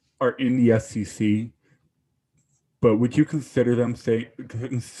are in the SEC. But would you consider them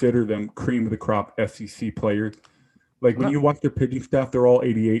cream of the crop SEC players? Like when you watch their pitching staff, they're all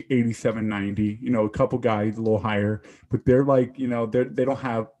 88, 87, 90, a couple guys a little higher, but they're like, they don't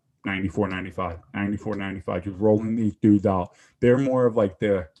have 94, 95, just rolling these dudes out. They're more of like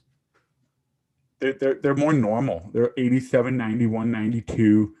they're more normal. They're 87, 91,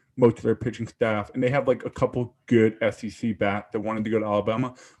 92, most of their pitching staff. And they have like a couple good SEC bats that wanted to go to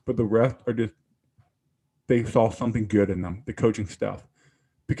Alabama, but the rest are just, they saw something good in them, the coaching staff.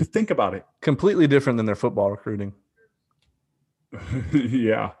 Because think about it. Completely different than their football recruiting.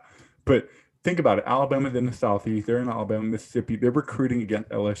 Yeah. But think about it. Alabama's in the Southeast. They're in Alabama, Mississippi. They're recruiting against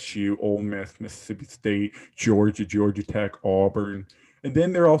LSU, Ole Miss, Mississippi State, Georgia Tech, Auburn. And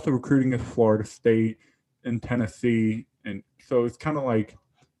then they're also recruiting against Florida State and Tennessee. And so it's kind of like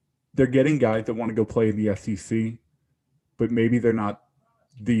they're getting guys that want to go play in the SEC, but maybe they're not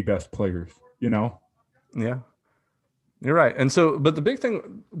the best players, Yeah. You're right. And so, but the big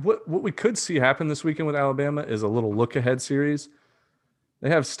thing, what we could see happen this weekend with Alabama is a little look-ahead series. They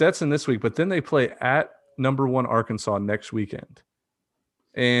have Stetson this week, but then they play at number 1 Arkansas next weekend.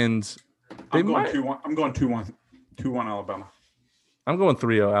 And I'm going 2-1 Alabama. I'm going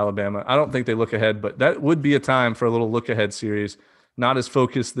 3-0 Alabama. I don't think they look ahead, but that would be a time for a little look-ahead series. Not as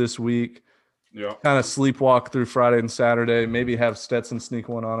focused this week. Yeah. Kind of sleepwalk through Friday and Saturday. Maybe have Stetson sneak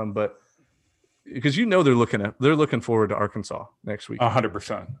one on them, but because they're looking forward to Arkansas next week.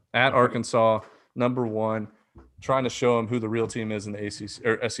 100%. At Arkansas, number 1, trying to show them who the real team is in the ACC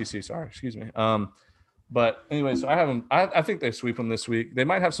or SEC. Sorry, excuse me. But anyway, so I have them. I think they sweep them this week. They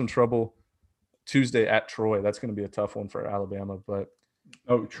might have some trouble Tuesday at Troy. That's going to be a tough one for Alabama. But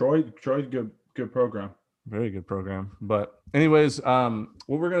Troy's good program. Very good program. But anyways, what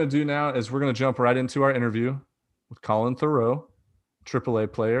we're going to do now is we're going to jump right into our interview with Colin Thoreau,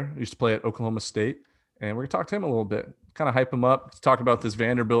 AAA player. Used to play at Oklahoma State. and we're going to talk to him a little bit, kind of hype him up, talk about this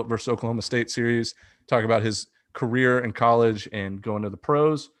Vanderbilt versus Oklahoma State series, talk about his career in college and going to the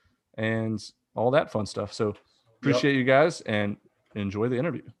pros and all that fun stuff. So appreciate you guys and enjoy the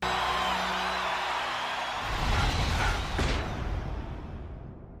interview.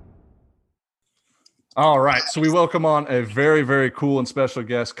 All right, so we welcome on a very, very cool and special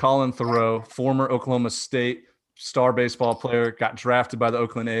guest, Colin Theroux, former Oklahoma State star baseball player, got drafted by the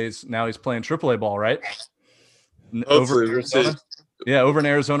Oakland A's. Now he's playing AAA ball, right? Hopefully, we'll see. Yeah, over in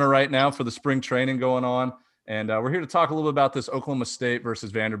Arizona right now for the spring training going on. And we're here to talk a little bit about this Oklahoma State versus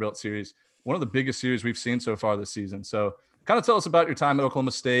Vanderbilt series, one of the biggest series we've seen so far this season. So kind of tell us about your time at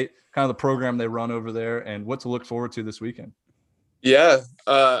Oklahoma State, kind of the program they run over there, and what to look forward to this weekend. Yeah,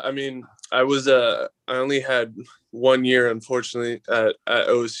 I mean, I only had 1 year, unfortunately, at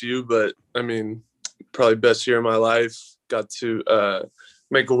OSU, but I mean, probably best year of my life. Got to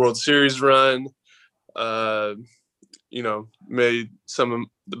make a World Series run. Made some of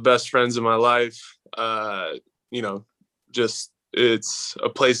the best friends in my life. Just it's a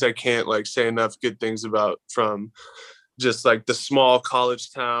place I can't say enough good things about, from just the small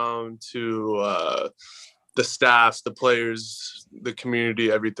college town to the staff, the players, the community,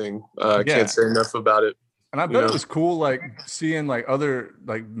 everything. Can't say enough about it. And I bet it was cool, seeing other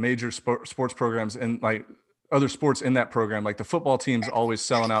major sports programs and other sports in that program. The football team's always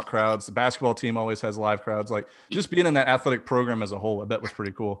selling out crowds. The basketball team always has live crowds. Just being in that athletic program as a whole, I bet was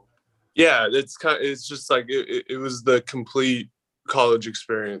pretty cool. Yeah, it's just it was the complete college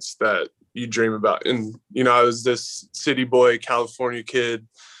experience that you dream about. And, I was this city boy, California kid,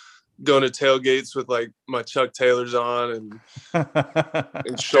 going to tailgates with my Chuck Taylors on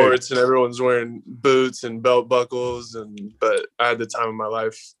and shorts, and everyone's wearing boots and belt buckles. But I had the time of my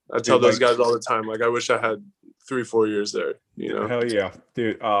life. I tell those guys all the time, I wish I had 3-4 years there, Hell yeah,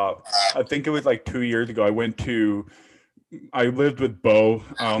 dude. I think it was 2 years ago. I lived with Bo.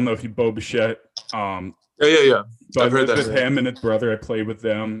 I don't know if you Bo Bichette. Yeah. So I've heard that. With him and his brother, I played with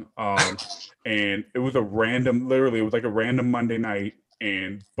them. And it was a random Monday night.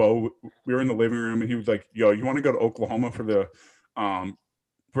 And Bo, we were in the living room, and he was like, "Yo, you want to go to Oklahoma for the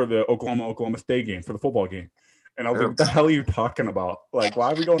Oklahoma State game, for the football game?" And I was like, "What the hell are you talking about? Why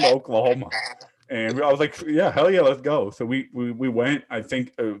are we going to Oklahoma?" And I was like, "Yeah, hell yeah, let's go." So we went. I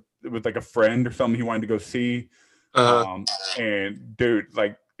think it was a friend or something he wanted to go see. And dude,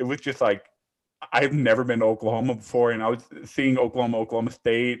 it was just I've never been to Oklahoma before, and I was seeing Oklahoma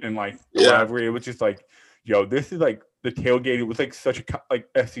State, and the rivalry. It was just yo, this is the tailgate. It was such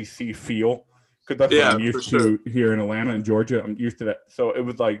a SEC feel, because that's what I'm used to here in Atlanta and Georgia. I'm used to that. So it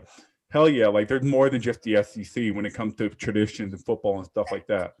was hell yeah, there's more than just the SEC when it comes to traditions and football and stuff like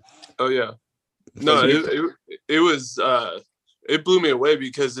that. Oh yeah, no, it was it blew me away,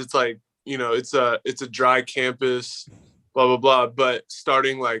 because it's it's a dry campus, blah blah blah. But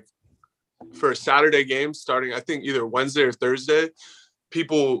starting for a Saturday game, starting I think either Wednesday or Thursday,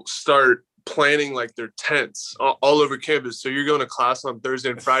 people start planning their tents all over campus. So you're going to class on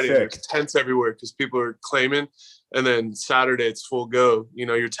Thursday and Friday, and there's tents everywhere because people are claiming. And then Saturday it's full go.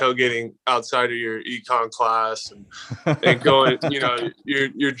 You're tailgating outside of your econ class and going.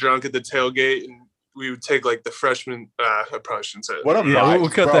 You're drunk at the tailgate, and we would take the freshman. I probably shouldn't say it. What a vibe, we'll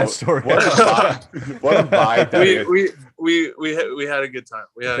cut that story. What a vibe! What a vibe! We had a good time.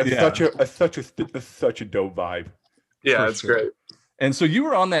 It's such a dope vibe. Yeah, it's great. And so you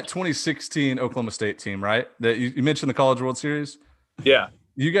were on that 2016 Oklahoma State team, right? That you mentioned the College World Series. Yeah.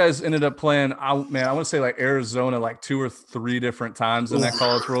 You guys ended up playing, I want to say Arizona 2 or 3 different times in that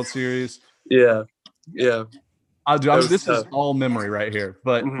College World Series. Yeah. This is all memory right here.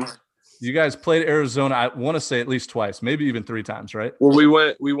 But you guys played Arizona, I want to say at least twice, maybe even 3 times, right? Well,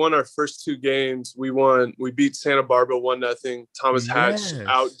 we won our first 2 games. We beat Santa Barbara 1-0. Thomas Hatch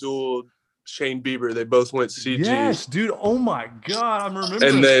out-dueled Shane Bieber. They both went CG. Yes, dude. Oh my God, I'm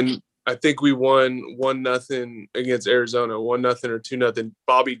remembering. And then I think we won 1-0 against Arizona, 1-0 or 2-0.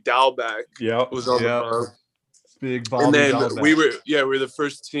 Bobby Dalbeck was on the mound. Big Bobby. And then Dalbeck. we were the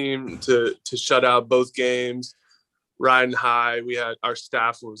first team to shut out both games, riding high. Our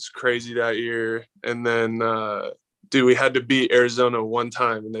staff was crazy that year. And then we had to beat Arizona 1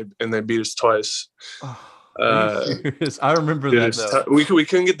 time, and they beat us twice. I remember that. We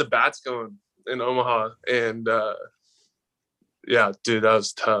couldn't get the bats going in Omaha, and that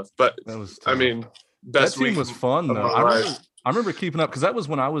was tough. But I mean, that team was fun though. I remember keeping up, because that was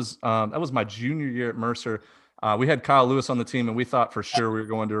when I was that was my junior year at Mercer. We had Kyle Lewis on the team, and we thought for sure we were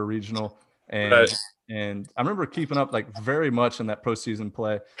going to a regional. And I remember keeping up very much in that postseason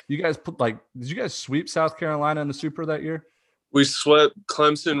play. You guys did you guys sweep South Carolina in the Super that year? We swept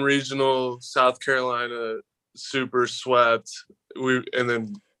Clemson Regional, South Carolina super swept. We had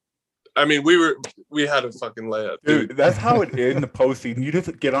a fucking layup, dude. That's how it is in the postseason. You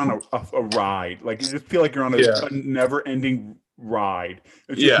just get on a ride. Like, you just feel like you're on a never-ending ride.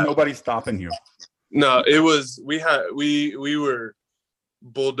 It's just nobody stopping you. No, it was we were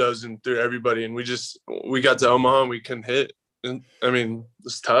bulldozing through everybody, and we got to Omaha and we couldn't hit. And I mean,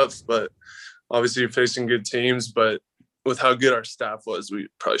 it's tough, but obviously you're facing good teams. But with how good our staff was, we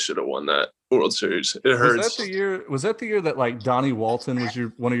probably should have won that World Series. It hurts. Was that the year that like Donnie Walton was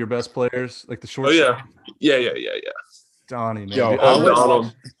one of your best players, like the short? Oh yeah. Donnie, man.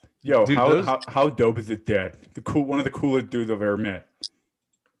 How dope is it that one of the coolest dudes I've ever met.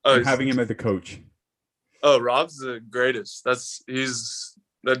 Having him as a coach. Oh, Rob's the greatest. That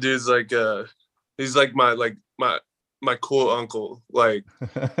dude's like he's like my cool uncle. Like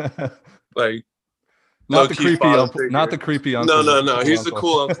not the creepy uncle. Not the creepy uncle. No. He's the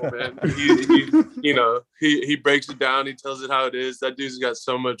cool uncle, man. He breaks it down. He tells it how it is. That dude's got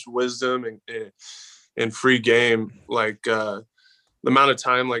so much wisdom and free game. Like the amount of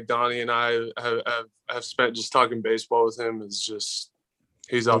time like Donnie and I have spent just talking baseball with him is just.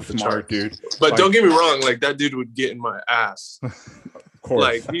 He's off the chart, dude. But don't get me wrong, like that dude would get in my ass. Of course.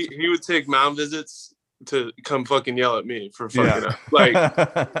 Like he would take mound visits to come fucking yell at me for fucking up. Like,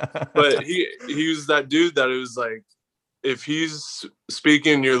 but he was that dude that it was like, if he's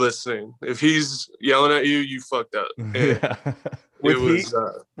speaking, you're listening. If he's yelling at you, you fucked up. Did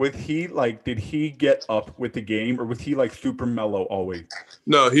he get up with the game, or was he like super mellow always?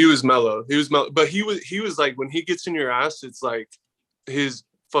 No, he was mellow. But he was like, when he gets in your ass, it's like his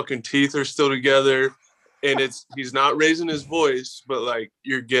fucking teeth are still together, and he's not raising his voice, but like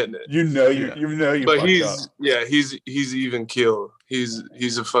you're getting it. You know. But he's even keel.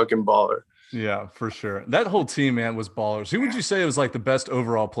 He's a fucking baller. Yeah, for sure. That whole team, man, was ballers. Who would you say was like the best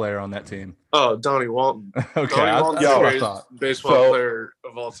overall player on that team? Oh, Donnie Walton. Okay, Donnie Walton's the greatest baseball player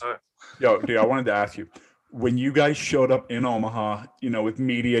of all time. Yo, dude, I wanted to ask you. When you guys showed up in Omaha, with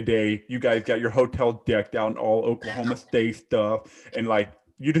media day, you guys got your hotel decked out and all Oklahoma State stuff, and like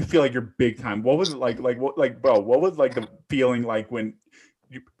you just feel like you're big time. What was it like? Bro, what was like the feeling like when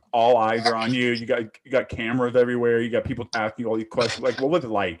all eyes are on you? You got cameras everywhere. You got people asking you all these questions. Like, what was it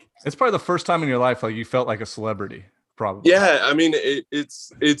like? It's probably the first time in your life like you felt like a celebrity. Probably. Yeah, I mean,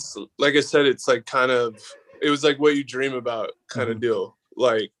 it's like I said, it's like it was like what you dream about kind of deal.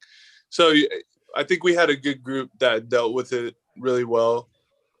 Like, so. I think we had a good group that dealt with it really well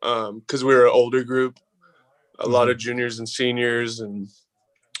because we were an older group, a lot of juniors and seniors. And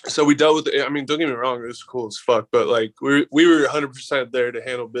so we dealt with it. I mean, don't get me wrong, it was cool as fuck, but like we were 100% there to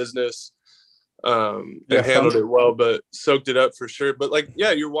handle business and handled it well, but soaked it up for sure. But like,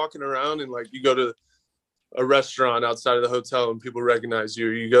 yeah, you're walking around and like you go to a restaurant outside of the hotel and people recognize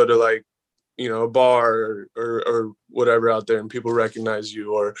you. You go to like, a bar or whatever out there and people recognize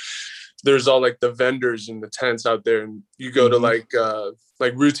you, or there's all like the vendors and the tents out there, and you go to like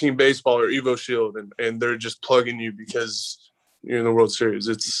routine baseball or Evo Shield, and they're just plugging you because you're in the World Series.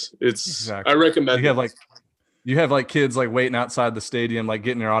 It's exactly. I recommend you have like kids like waiting outside the stadium, like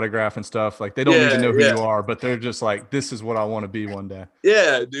getting their autograph and stuff. Like they don't even know who you are, but they're just like, this is what I want to be one day.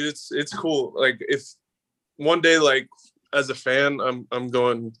 Yeah, dude, it's cool. Like if one day, like as a fan, I'm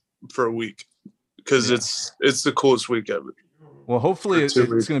going for a week because it's the coolest week ever. Well, hopefully it's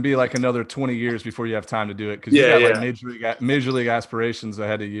going to be like another 20 years before you have time to do it, because you got like major league aspirations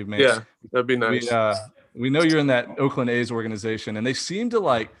ahead of you, man. Yeah, that'd be nice. We know you're in that Oakland A's organization, and they seem to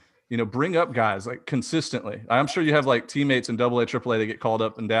like bring up guys like consistently. I'm sure you have like teammates in AA, AAA that get called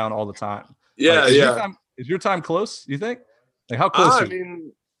up and down all the time. Yeah, like, is your time close? You think? Like how close? I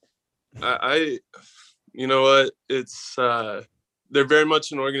mean, I you know what? It's they're very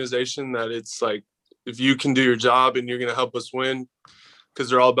much an organization that it's like, if you can do your job and you're going to help us win, because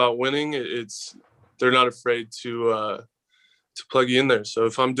they're all about winning, they're not afraid to plug you in there. So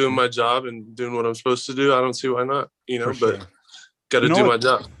if I'm doing my job and doing what I'm supposed to do, I don't see why not, but got to do my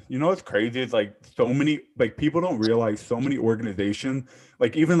job. What's crazy is like so many, like people don't realize so many organizations,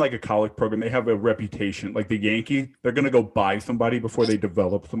 like even like a college program, they have a reputation. Like the Yankees, they're going to go buy somebody before they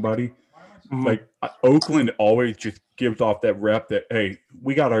develop somebody. Like Oakland always just gives off that rep that, hey,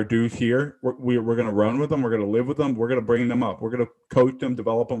 we got our dudes here. We're going to run with them. We're going to live with them. We're going to bring them up. We're going to coach them,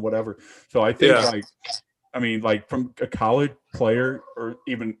 develop them, whatever. So I think like from a college player or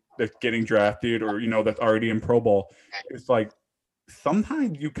even that's getting drafted or, that's already in pro ball, it's like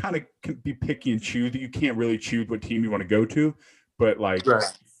sometimes you kind of can be picky and choose. You can't really choose what team you want to go to. But like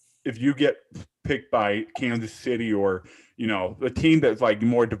if you get picked by Kansas City or, the team that's like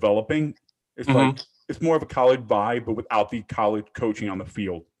more developing, it's it's more of a college vibe, but without the college coaching on the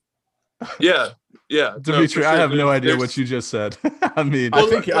field. Yeah. Dimitri, I have no idea what you just said. I mean,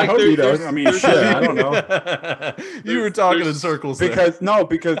 I hope he does. I mean, shit, I don't know. You were talking in circles because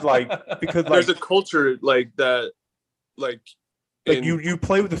like there's a culture like that, like you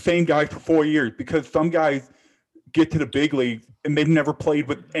play with the same guys for 4 years, because some guys get to the big league and they've never played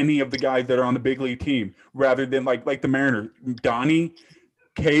with any of the guys that are on the big league team, rather than like the Mariners, Donnie,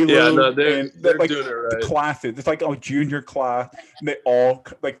 Caleb, they're like doing it right. The classes. It's like a junior class, and they all,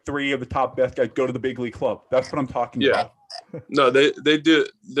 like 3 of the top best guys, go to the big league club. That's what I'm talking about. No, they do.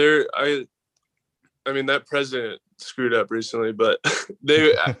 I mean, that president screwed up recently, but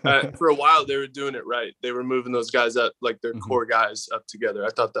they for a while they were doing it right. They were moving those guys up, like their core guys, up together. I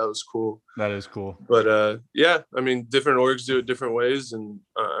thought that was cool. That is cool. But yeah, I mean, different orgs do it different ways, and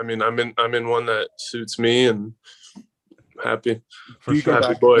I mean, I'm in one that suits me, and I'm happy. Do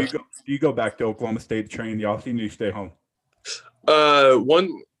you go back to Oklahoma State to train the offseason? Do you stay home?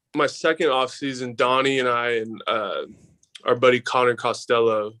 My second offseason, Donnie and I and our buddy Connor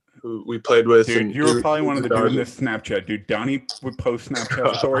Costello, who we played with. Dude, you were probably one of the dudes in this Snapchat, dude. Donnie would post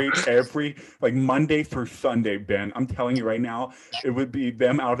Snapchat stories every, like, Monday through Sunday, Ben. I'm telling you right now, it would be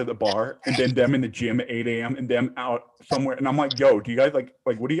them out at the bar, and then them in the gym at 8 a.m. and them out somewhere. And I'm like, yo, do you guys like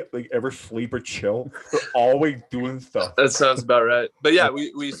what do you like ever sleep or chill? They're always doing stuff. That sounds about right. But yeah,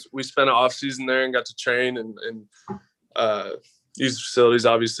 we spent an off season there and got to train and use facilities.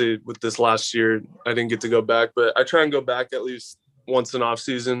 Obviously, with this last year, I didn't get to go back, but I try and go back at least once an off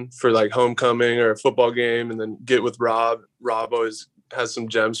season for like homecoming or a football game, and then get with Rob. Rob always has some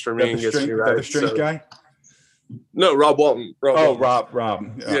gems for me and gets me right. The strength guy? No, Rob Walton.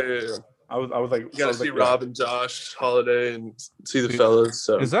 Rob. Yeah. I was like, you gotta see Rob and Josh Holiday and see the fellas.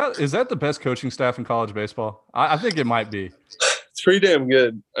 So is that the best coaching staff in college baseball? I think it might be. It's pretty damn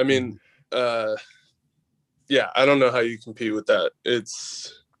good. I mean, yeah, I don't know how you compete with that.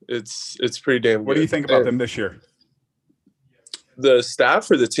 It's pretty damn good. What do you think about them this year? The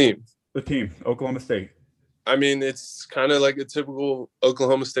staff or the team? The team, Oklahoma State. I mean, it's kind of like a typical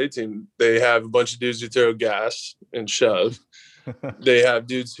Oklahoma State team. They have a bunch of dudes who throw gas and shove. They have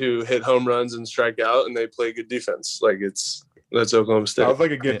dudes who hit home runs and strike out, and they play good defense. Like that's Oklahoma State. Sounds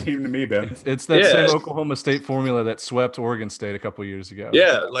like a good team to me, Ben. It's that same Oklahoma State formula that swept Oregon State a couple years ago.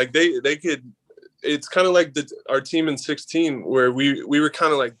 Yeah, like they could. It's kind of like our team in 16, where we were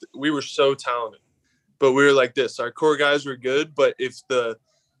kind of like, we were so talented, but we were like this. Our core guys were good, but if the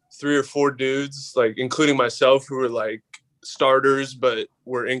 3 or 4 dudes, like including myself, who were like starters but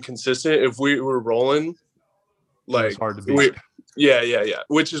were inconsistent, if we were rolling, like hard to beat. Yeah.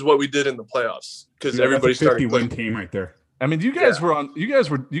 Which is what we did in the playoffs, because everybody started playing. 50-win team right there. I mean, you guys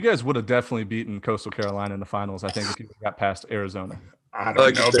would have definitely beaten Coastal Carolina in the finals, I think, if you got past Arizona. I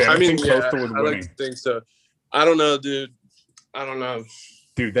don't know. I mean, Coastal was I winning. like to think so. I don't know, dude. I don't know.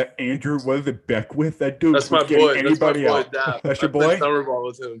 Dude, that Andrew, was it Beckwith? That dude That's was my getting boy. anybody out. That's your boy? Summer ball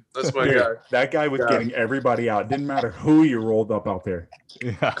with him. That's my guy. That guy was getting everybody out. Didn't matter who you rolled up out there.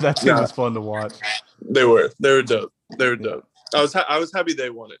 Yeah, that team was fun to watch. They were dope. I was happy they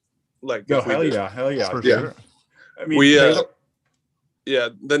won it. Like, hell yeah. For sure. I mean,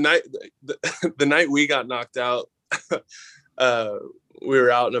 the night we got knocked out, we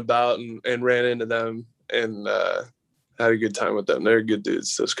were out and about and ran into them and had a good time with them. They're good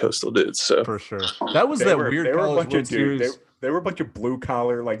dudes, those Coastal dudes. So for sure, that was that weird college World Series. They were a bunch of blue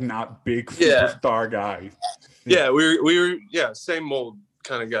collar, like not big superstar guys. Yeah, we were same mold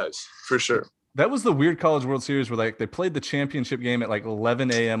kind of guys for sure. That was the weird College World Series where like they played the championship game at like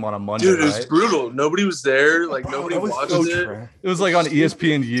 11 a.m. on a Monday. Dude, it was brutal. Nobody was there. Like nobody watched it. It was like on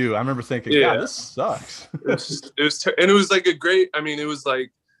ESPNU. I remember thinking, God, this sucks. And it was like a great. I mean, it was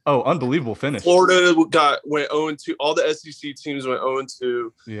like unbelievable finish. Florida went 0-2. All the SEC teams went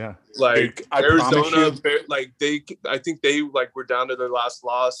 0-2. Yeah, like Arizona, like I think they like were down to their last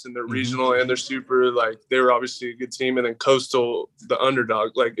loss in their regional and their super. Like they were obviously a good team, and then Coastal, the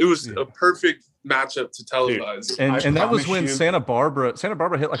underdog. Like it was a perfect matchup to televise. And that was when Santa Barbara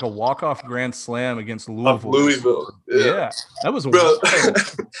hit like a walk-off grand slam against Louisville. Yeah. That was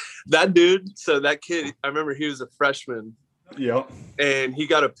that dude. So that kid, I remember he was a freshman. Yeah, and he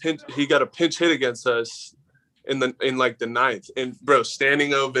got a pinch hit against us in the 9th, and bro,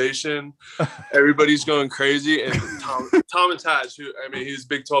 standing ovation, everybody's going crazy. And Tom Attach, who I mean, he's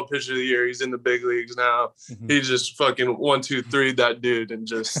Big 12 pitcher of the year. He's in the big leagues now. He just fucking 1-2-3 that dude, and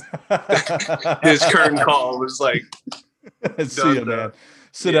just his curtain call was like, "See ya, man.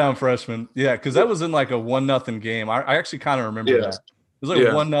 Sit down, freshman." Yeah, because that was in like a 1-0 game. I actually kind of remember that. It was like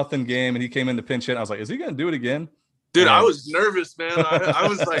a 1-0 game, and he came in to pinch hit. And I was like, "Is he gonna do it again?" Dude, I was nervous, man. I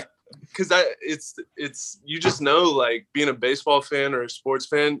was like, because it's you just know, like, being a baseball fan or a sports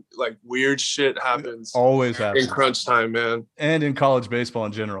fan, like, weird shit happens. Always happens in crunch time, man. And in college baseball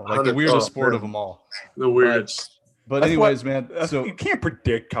in general, like the weirdest sport of them all. The weirdest. But anyways, man, so you can't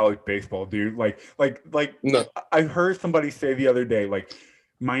predict college baseball, dude. Like no. I heard somebody say the other day, like,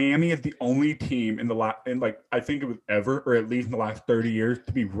 Miami is the only team in I think it was ever, or at least in the last 30 years,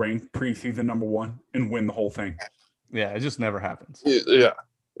 to be ranked preseason number 1 and win the whole thing. Yeah, it just never happens. Yeah,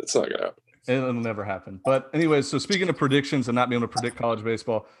 it's not gonna happen. It'll never happen. But anyways, so speaking of predictions and not being able to predict college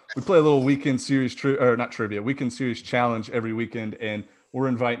baseball, we play a little weekend series weekend series challenge every weekend, and we're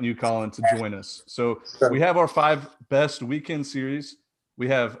inviting you, Colin, to join us. So we have our 5 best weekend series. We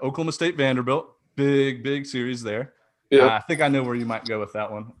have Oklahoma State Vanderbilt, big series there. Yeah, I think I know where you might go with that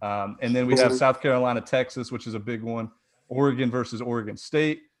one. And then we have South Carolina, Texas, which is a big one. Oregon versus Oregon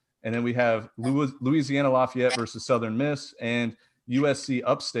State. And then we have Louisiana Lafayette versus Southern Miss, and USC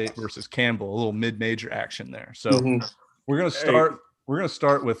Upstate versus Campbell, a little mid-major action there. So we're gonna start. We're gonna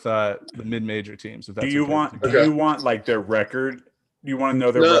start with the mid-major teams. If that's do you want like their record? Do you want to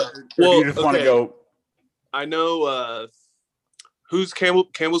know their record? Or Well, do you just want to go? I know who's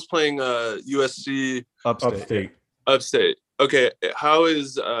Campbell's playing USC Upstate. Okay, how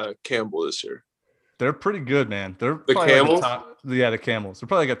is Campbell this year? They're pretty good, man. They're the Camels. The Camels. They're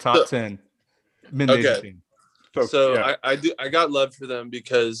probably like a top 10 mid-major team. So yeah. I got love for them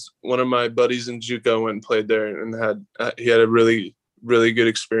because one of my buddies in JUCO went and played there and he had a really good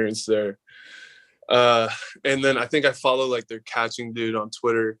experience there. And then I think I follow like their catching dude on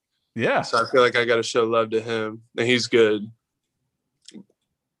Twitter. Yeah. So I feel like I got to show love to him, and he's good.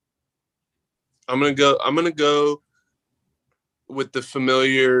 I'm gonna go with the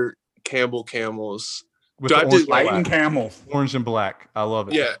familiar Campbell Camels. With the Lighting Camels. Orange and black. I love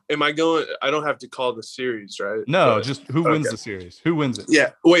it. Yeah. Am I going? I don't have to call the series, right? No, just who wins the series? Who wins it? Yeah.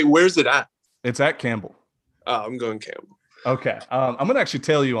 Wait, where's it at? It's at Campbell. Oh, I'm going Campbell. Okay. I'm going to actually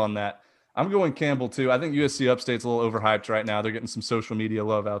tell you on that. I'm going Campbell too. I think USC Upstate's a little overhyped right now. They're getting some social media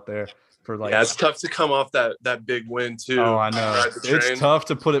love out there for like. Yeah, it's tough to come off that big win too. Oh, I know. It's tough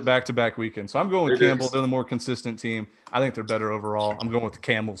to put it back-to-back weekends. So I'm going with Campbell. They're the more consistent team. I think they're better overall. I'm going with the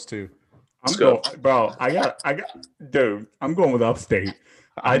Camels too. I'm going with Upstate.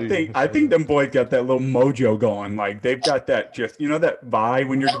 I think them boys got that little mojo going. Like they've got that that vibe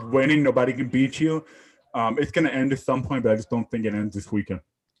when you're winning, nobody can beat you. It's gonna end at some point, but I just don't think it ends this weekend.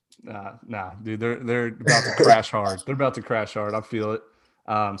 Nah, dude, they're about to crash hard. They're about to crash hard. I feel it.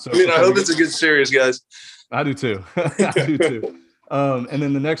 I hope it's a good series, guys. I do too. And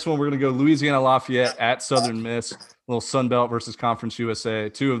then the next one, we're going to go Louisiana Lafayette at Southern Miss, little Sun Belt versus Conference USA,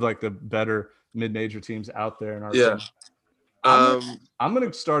 2 of like the better mid-major teams out there in our team. I'm going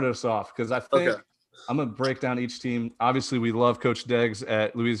to start us off because I think I'm going to break down each team. Obviously, we love Coach Deggs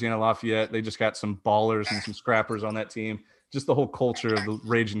at Louisiana Lafayette. They just got some ballers and some scrappers on that team. Just the whole culture of the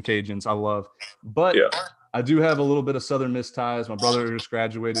Raging Cajuns I love. But I do have a little bit of Southern Miss ties. My brother just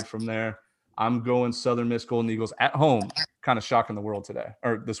graduated from there. I'm going Southern Miss Golden Eagles at home, kind of shocking the world today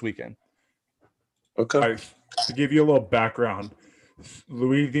or this weekend. Okay. To give you a little background,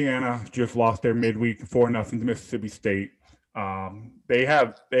 Louisiana just lost their midweek 4-0 to Mississippi State. They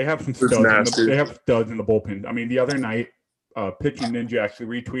have some studs. They have studs in the bullpen. I mean, the other night, Pitching Ninja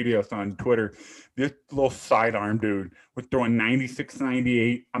actually retweeted us on Twitter. This little sidearm dude was throwing 96,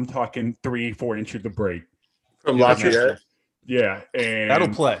 98. I'm talking 3-4 inches of break. From Lafayette? Yeah, and that'll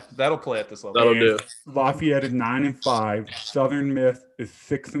play at this level. That'll do. Lafayette is 9-5. Southern Miss is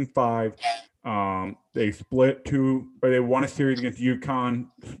 6-5. They split they won a series against UConn,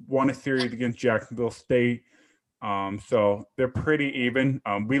 won a series against Jacksonville State. So they're pretty even.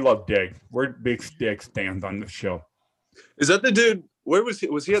 We love Diggs. We're big Diggs stands on this show. Is that the dude? Where was he?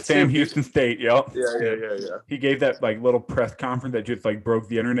 Was he at Sam Houston State? Yep. Yeah. He gave that like little press conference that just like broke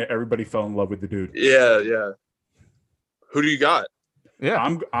the internet. Everybody fell in love with the dude. Yeah. Who do you got? Yeah,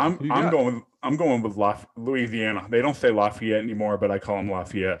 I'm going with Louisiana. They don't say Lafayette anymore, but I call them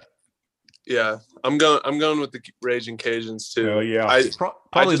Lafayette. Yeah, I'm going with the Raging Cajuns too. Hell yeah,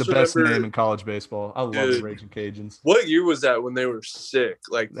 probably the best name in college baseball. I love the Raging Cajuns. What year was that when they were sick?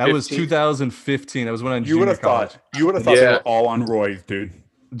 Like that 15? Was 2015. That was when I you would have thought they were all on roids, dude.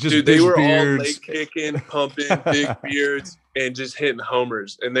 They were all leg kicking, pumping, big beards, and just hitting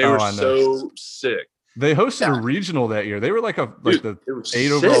homers, and they were so sick. They hosted a regional that year. They were like the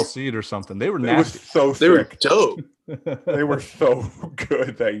 8 overall seed or something. They were nasty. They were dope. They were so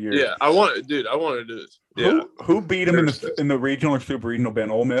good that year. Yeah, I wanted to do this. Yeah. Who beat them in the regional or super regional? Ben,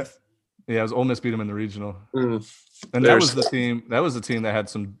 Ole Miss. Yeah, it was Ole Miss beat them in the regional. And that was the team. That was the team that had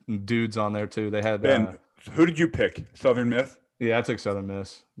some dudes on there too. They had Ben. Who did you pick? Southern Miss. Yeah, I took Southern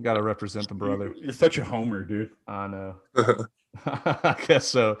Miss. Got to represent the brother. You're such a homer, dude. I know. I guess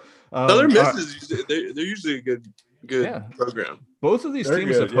so. Southern Miss is they're usually a good program. Both of these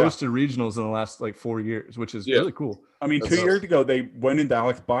teams have hosted regionals in the last like 4 years, which is really cool. I mean, 2 years ago they went into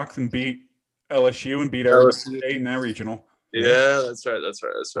Alex Box and beat LSU and beat Arizona State in that regional. Yeah, that's right.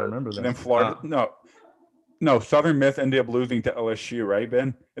 I remember that. And then Florida, no, Southern Miss ended up losing to LSU, right,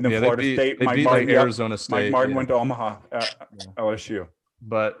 Ben? And then Florida State, they beat Arizona State. Mike Martin went to Omaha, LSU.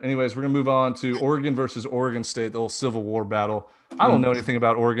 But anyways, we're gonna move on to Oregon versus Oregon State, the whole Civil War battle. I don't know anything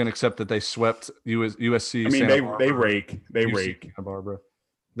about Oregon except that they swept USC. I mean, they rake. Santa Barbara.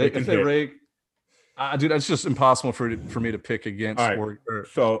 If they rake, dude, it's just impossible for me to pick against Oregon.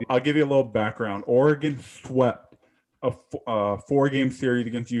 So I'll give you a little background. Oregon swept a 4-game series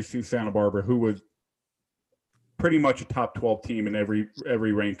against UC Santa Barbara, who was pretty much a top 12 team in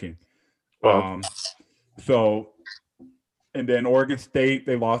every ranking. Wow. And then Oregon State,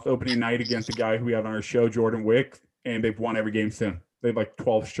 they lost opening night against a guy who we had on our show, Jordan Wick, and they've won every game since. They've like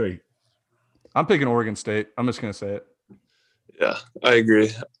 12 straight. I'm picking Oregon State. I'm just gonna say it. Yeah, I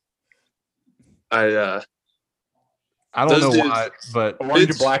agree. I don't know why, but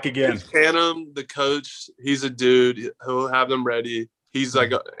orange black again. Canham, the coach, he's a dude. He'll have them ready. He's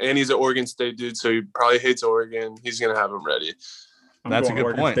like, and he's an Oregon State dude, so he probably hates Oregon. He's gonna have them ready. That's a good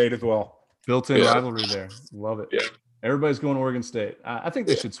Oregon point. State as well. Built-in rivalry there. Love it. Yeah. Everybody's going Oregon State. I think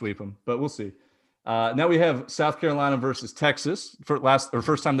they should sweep them, but we'll see. Now we have South Carolina versus Texas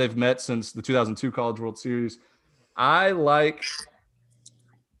first time they've met since the 2002 College World Series. I like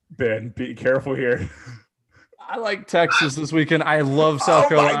Ben. Be careful here. I like Texas this weekend. I love South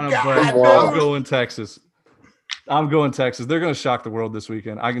Carolina, but I'm going Texas. I'm going Texas. They're going to shock the world this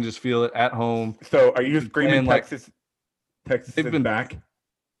weekend. I can just feel it at home. So are you screaming Texas? Texas is back?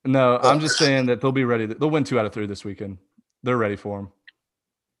 No, I'm just saying that they'll be ready. They'll win 2 out of 3 this weekend. They're ready for them.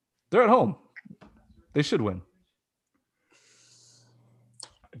 They're at home. They should win.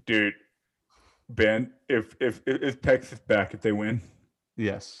 Dude, Ben, if Texas back if they win?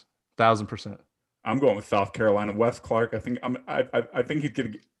 Yes, 1,000%. I'm going with South Carolina. Wes Clark, I think he's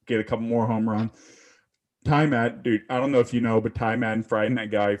gonna get a couple more home runs. Ty Madden, dude, I don't know if you know, but Ty Madden, Friday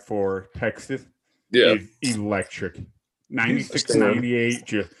night guy for Texas, is electric. 96, 98,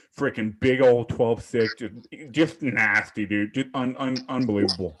 just freaking big old 12-6, just nasty, dude. Just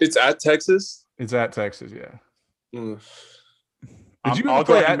unbelievable. It's at Texas? It's at Texas, yeah. Mm. Did you ever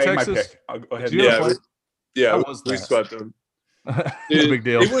play at Texas? I'll go ahead. Yeah, we swept them. Dude, big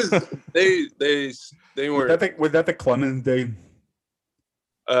deal. It was they weren't. Was that the Clemens day?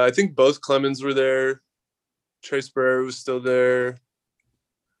 I think both Clemens were there. Trace Barrera was still there.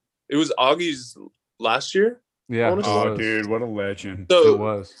 It was Augie's last year. Yeah. Oh, dude, what a legend! So, it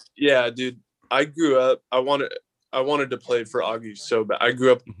was. Yeah, dude. I grew up. I wanted to play for Augie so bad. I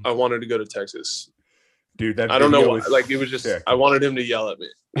grew up. I wanted to go to Texas. Dude, that I don't know. Like it was just. Sick. I wanted him to yell at me.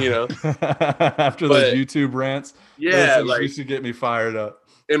 You know. After those YouTube rants. Yeah, like used to get me fired up.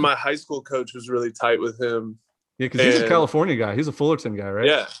 And my high school coach was really tight with him. Yeah, because he's a California guy. He's a Fullerton guy,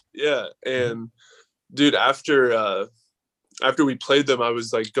 right? Yeah. And dude, after we played them, I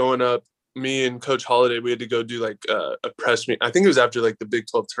was like going up. Me and Coach Holiday, we had to go do like a press meet. I think it was after like the Big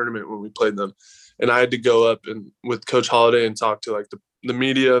 12 tournament when we played them, and I had to go up and with Coach Holiday and talk to like the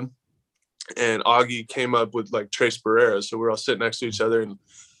media. And Augie came up with like Trace Barrera, so we're all sitting next to each other, and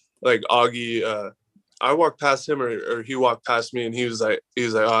like Augie, I walked past him or he walked past me, and he was like,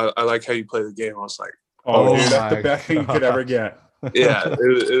 oh, I like how you play the game. I was like, oh dude, that's the best thing you could ever get. Yeah,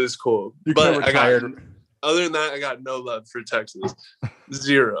 it was cool. But other than that, I got no love for Texas.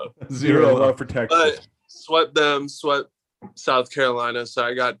 Zero love for Texas. But swept South Carolina. So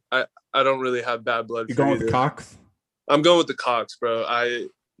I don't really have bad blood. You going with the Cox? I'm going with the Cox, bro.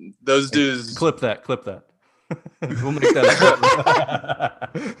 Those dudes. Clip that. We'll make that.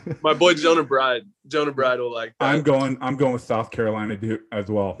 My boy Jonah Bride will like that. I'm going with South Carolina as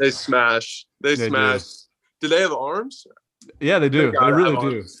well. They smash. They smash. Do they have arms? Yeah, they do. They really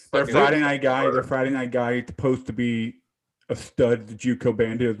do. Their Friday night guy, supposed to be a stud, the JUCO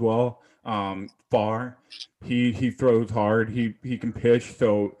bandit as well. Far, he throws hard. He can pitch.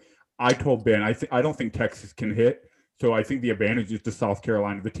 So I told Ben, I don't think Texas can hit. So I think the advantage is to South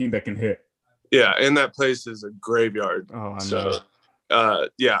Carolina, the team that can hit. Yeah, and that place is a graveyard. Oh, I know. So,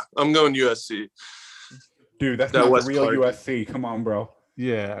 yeah, I'm going USC. Dude, that's not the real USC. Come on, bro.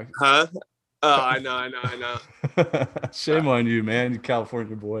 Yeah. Huh? Oh, I know. Shame on you, man, you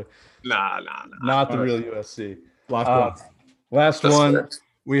California boy. Nah. Not the real USC. Last one. Fair.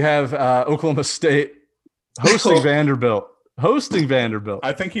 We have Oklahoma State hosting Vanderbilt.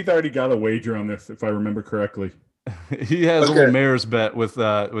 I think he's already got a wager on this, if I remember correctly. He has a little mayor's bet with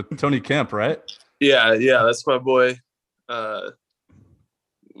Tony Kemp, right? Yeah, that's my boy.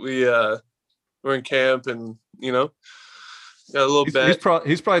 We're in camp, and got a little bet.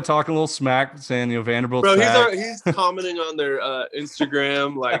 He's probably talking a little smack, saying Vanderbilt's bro. back. He's commenting on their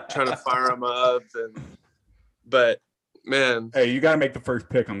Instagram, like trying to fire them up, but man, hey, you got to make the first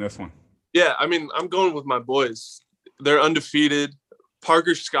pick on this one. Yeah, I mean, I'm going with my boys. They're undefeated.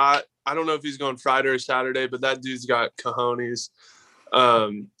 Parker Scott, I don't know if he's going Friday or Saturday, but that dude's got cojones. I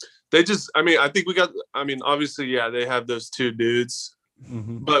think obviously, yeah, they have those two dudes.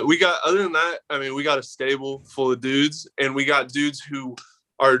 Mm-hmm. But other than that, we got a stable full of dudes, and we got dudes who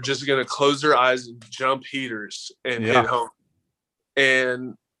are just going to close their eyes and jump heaters and hit home.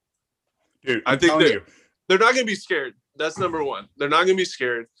 And dude, I think they're not going to be scared. That's number one. They're not going to be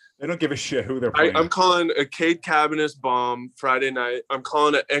scared. They don't give a shit who they're playing. I'm calling a Cade Cabanis bomb Friday night. I'm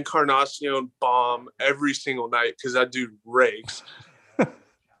calling an Encarnacion bomb every single night because that dude rakes.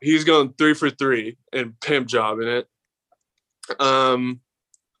 He's going 3 for 3 and pimp jobbing it. I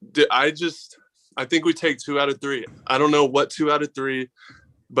think we take 2 out of 3. I don't know what 2 out of 3,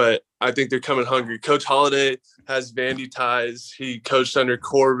 but I think they're coming hungry. Coach Holiday has Vandy ties. He coached under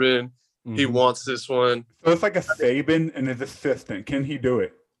Corbin. Mm-hmm. He wants this one. So it's like a Saban and his assistant. Can he do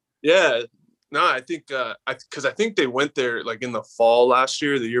it? Yeah. No, I think because I think they went there like in the fall last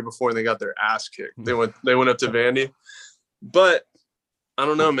year, the year before, and they got their ass kicked. They went up to Vandy, but I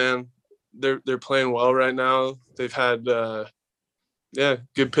don't know, man. They're playing well right now. They've had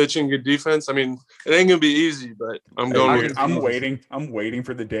good pitching, good defense. I mean, it ain't gonna be easy, but I'm waiting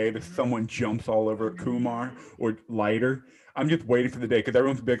for the day that someone jumps all over Kumar or Leiter. I'm just waiting for the day because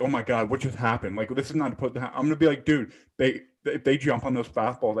everyone's big. Oh my God, what just happened? Like, this is not to put the. I'm gonna be like, dude, they jump on those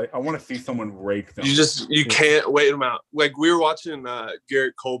fastballs. I want to see someone rake them. You can't wait them out. Like, we were watching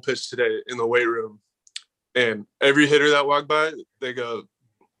Garrett Cole pitch today in the weight room, and every hitter that walked by, they go,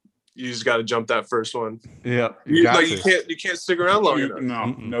 "You just got to jump that first one." Yeah, you can't stick around long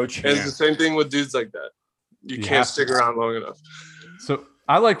enough. No chance. And it's the same thing with dudes like that. You can't stick around long enough. So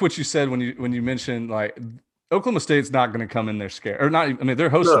I like what you said when you mentioned like Oklahoma State's not going to come in there scared, or not. I mean, they're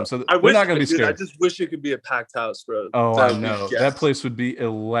hosting them, so we're not going to be scared. I just wish it could be a packed house, bro. Oh, I know that place would be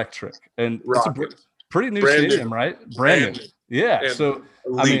electric, and it's a pretty new stadium, right? Brandon. Yeah. Brandon. So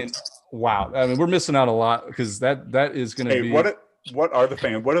elite. I mean, wow. I mean, we're missing out a lot because that is going to be. What are the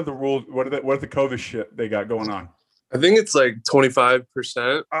fans? What are the rules? What are the COVID shit they got going on? I think it's like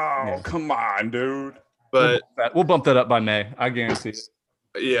 25%. Oh, come on, dude. But we'll bump that up by May. I guarantee it.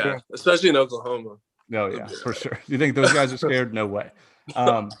 Yeah, especially in Oklahoma. No, yeah, for sure. You think those guys are scared? No way.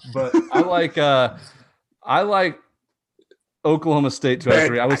 But I like Oklahoma State to a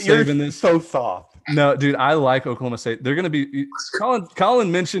degree. I was saving this. So soft. No, dude, I like Oklahoma State. They're going to be. Colin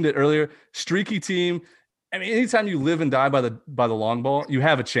mentioned it earlier. Streaky team. I mean, anytime you live and die by the long ball, you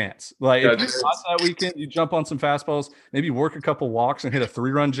have a chance. Like if you're hot that weekend, you jump on some fastballs, maybe work a couple walks and hit a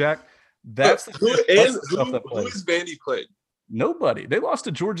 3-run jack. That's who has Vandy played? Nobody. They lost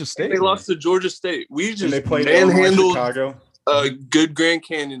to Georgia State. Lost to Georgia State. We just played manhandled Chicago. A good Grand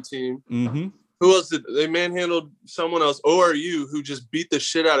Canyon team. Mm-hmm. Who else did they manhandled? Someone else. ORU, who just beat the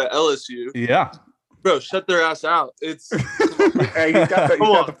shit out of LSU. Yeah, bro, shut their ass out. It's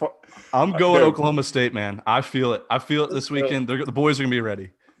I'm going Oklahoma State, man. I feel it. This weekend. The boys are gonna be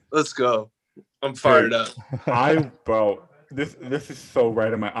ready. Let's go. I'm fired up. This is so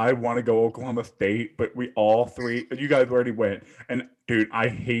right. I want to go Oklahoma State, but we all three. You guys already went, and dude, I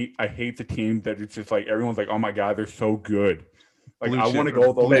hate the team that it's just like everyone's like, oh my God, they're so good. Like I want to go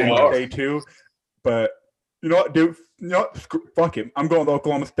with Oklahoma State too, but you know what, dude? You know what? Fuck it. I'm going to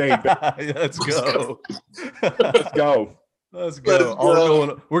Oklahoma State. Let's go. Let's go. Let's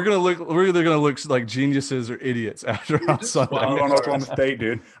go. We're either gonna look like geniuses or idiots after on Sunday. I'm going Oklahoma State,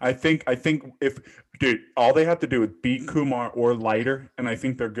 dude. I think if all they have to do is beat Kumar or Leiter, and I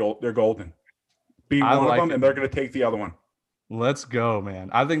think they're golden. Beat one of them, and they're gonna take the other one. Let's go, man.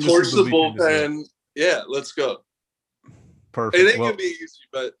 I think this is the bullpen. Yeah, let's go. Perfect. It ain't gonna be easy,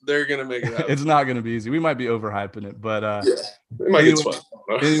 but they're gonna make it happen. It's not gonna be easy. We might be overhyping it, but it might get fun.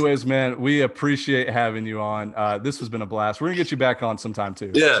 Anyways, man, we appreciate having you on. This has been a blast. We're gonna get you back on sometime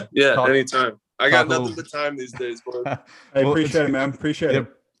too. Yeah, anytime. I got nothing but time these days, boy. I appreciate it, man. Appreciate it.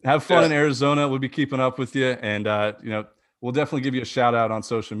 Have fun in Arizona. We'll be keeping up with you, and we'll definitely give you a shout out on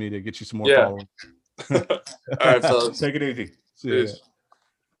social media. Get you some more followers. All right, fellas. Take it easy. See you.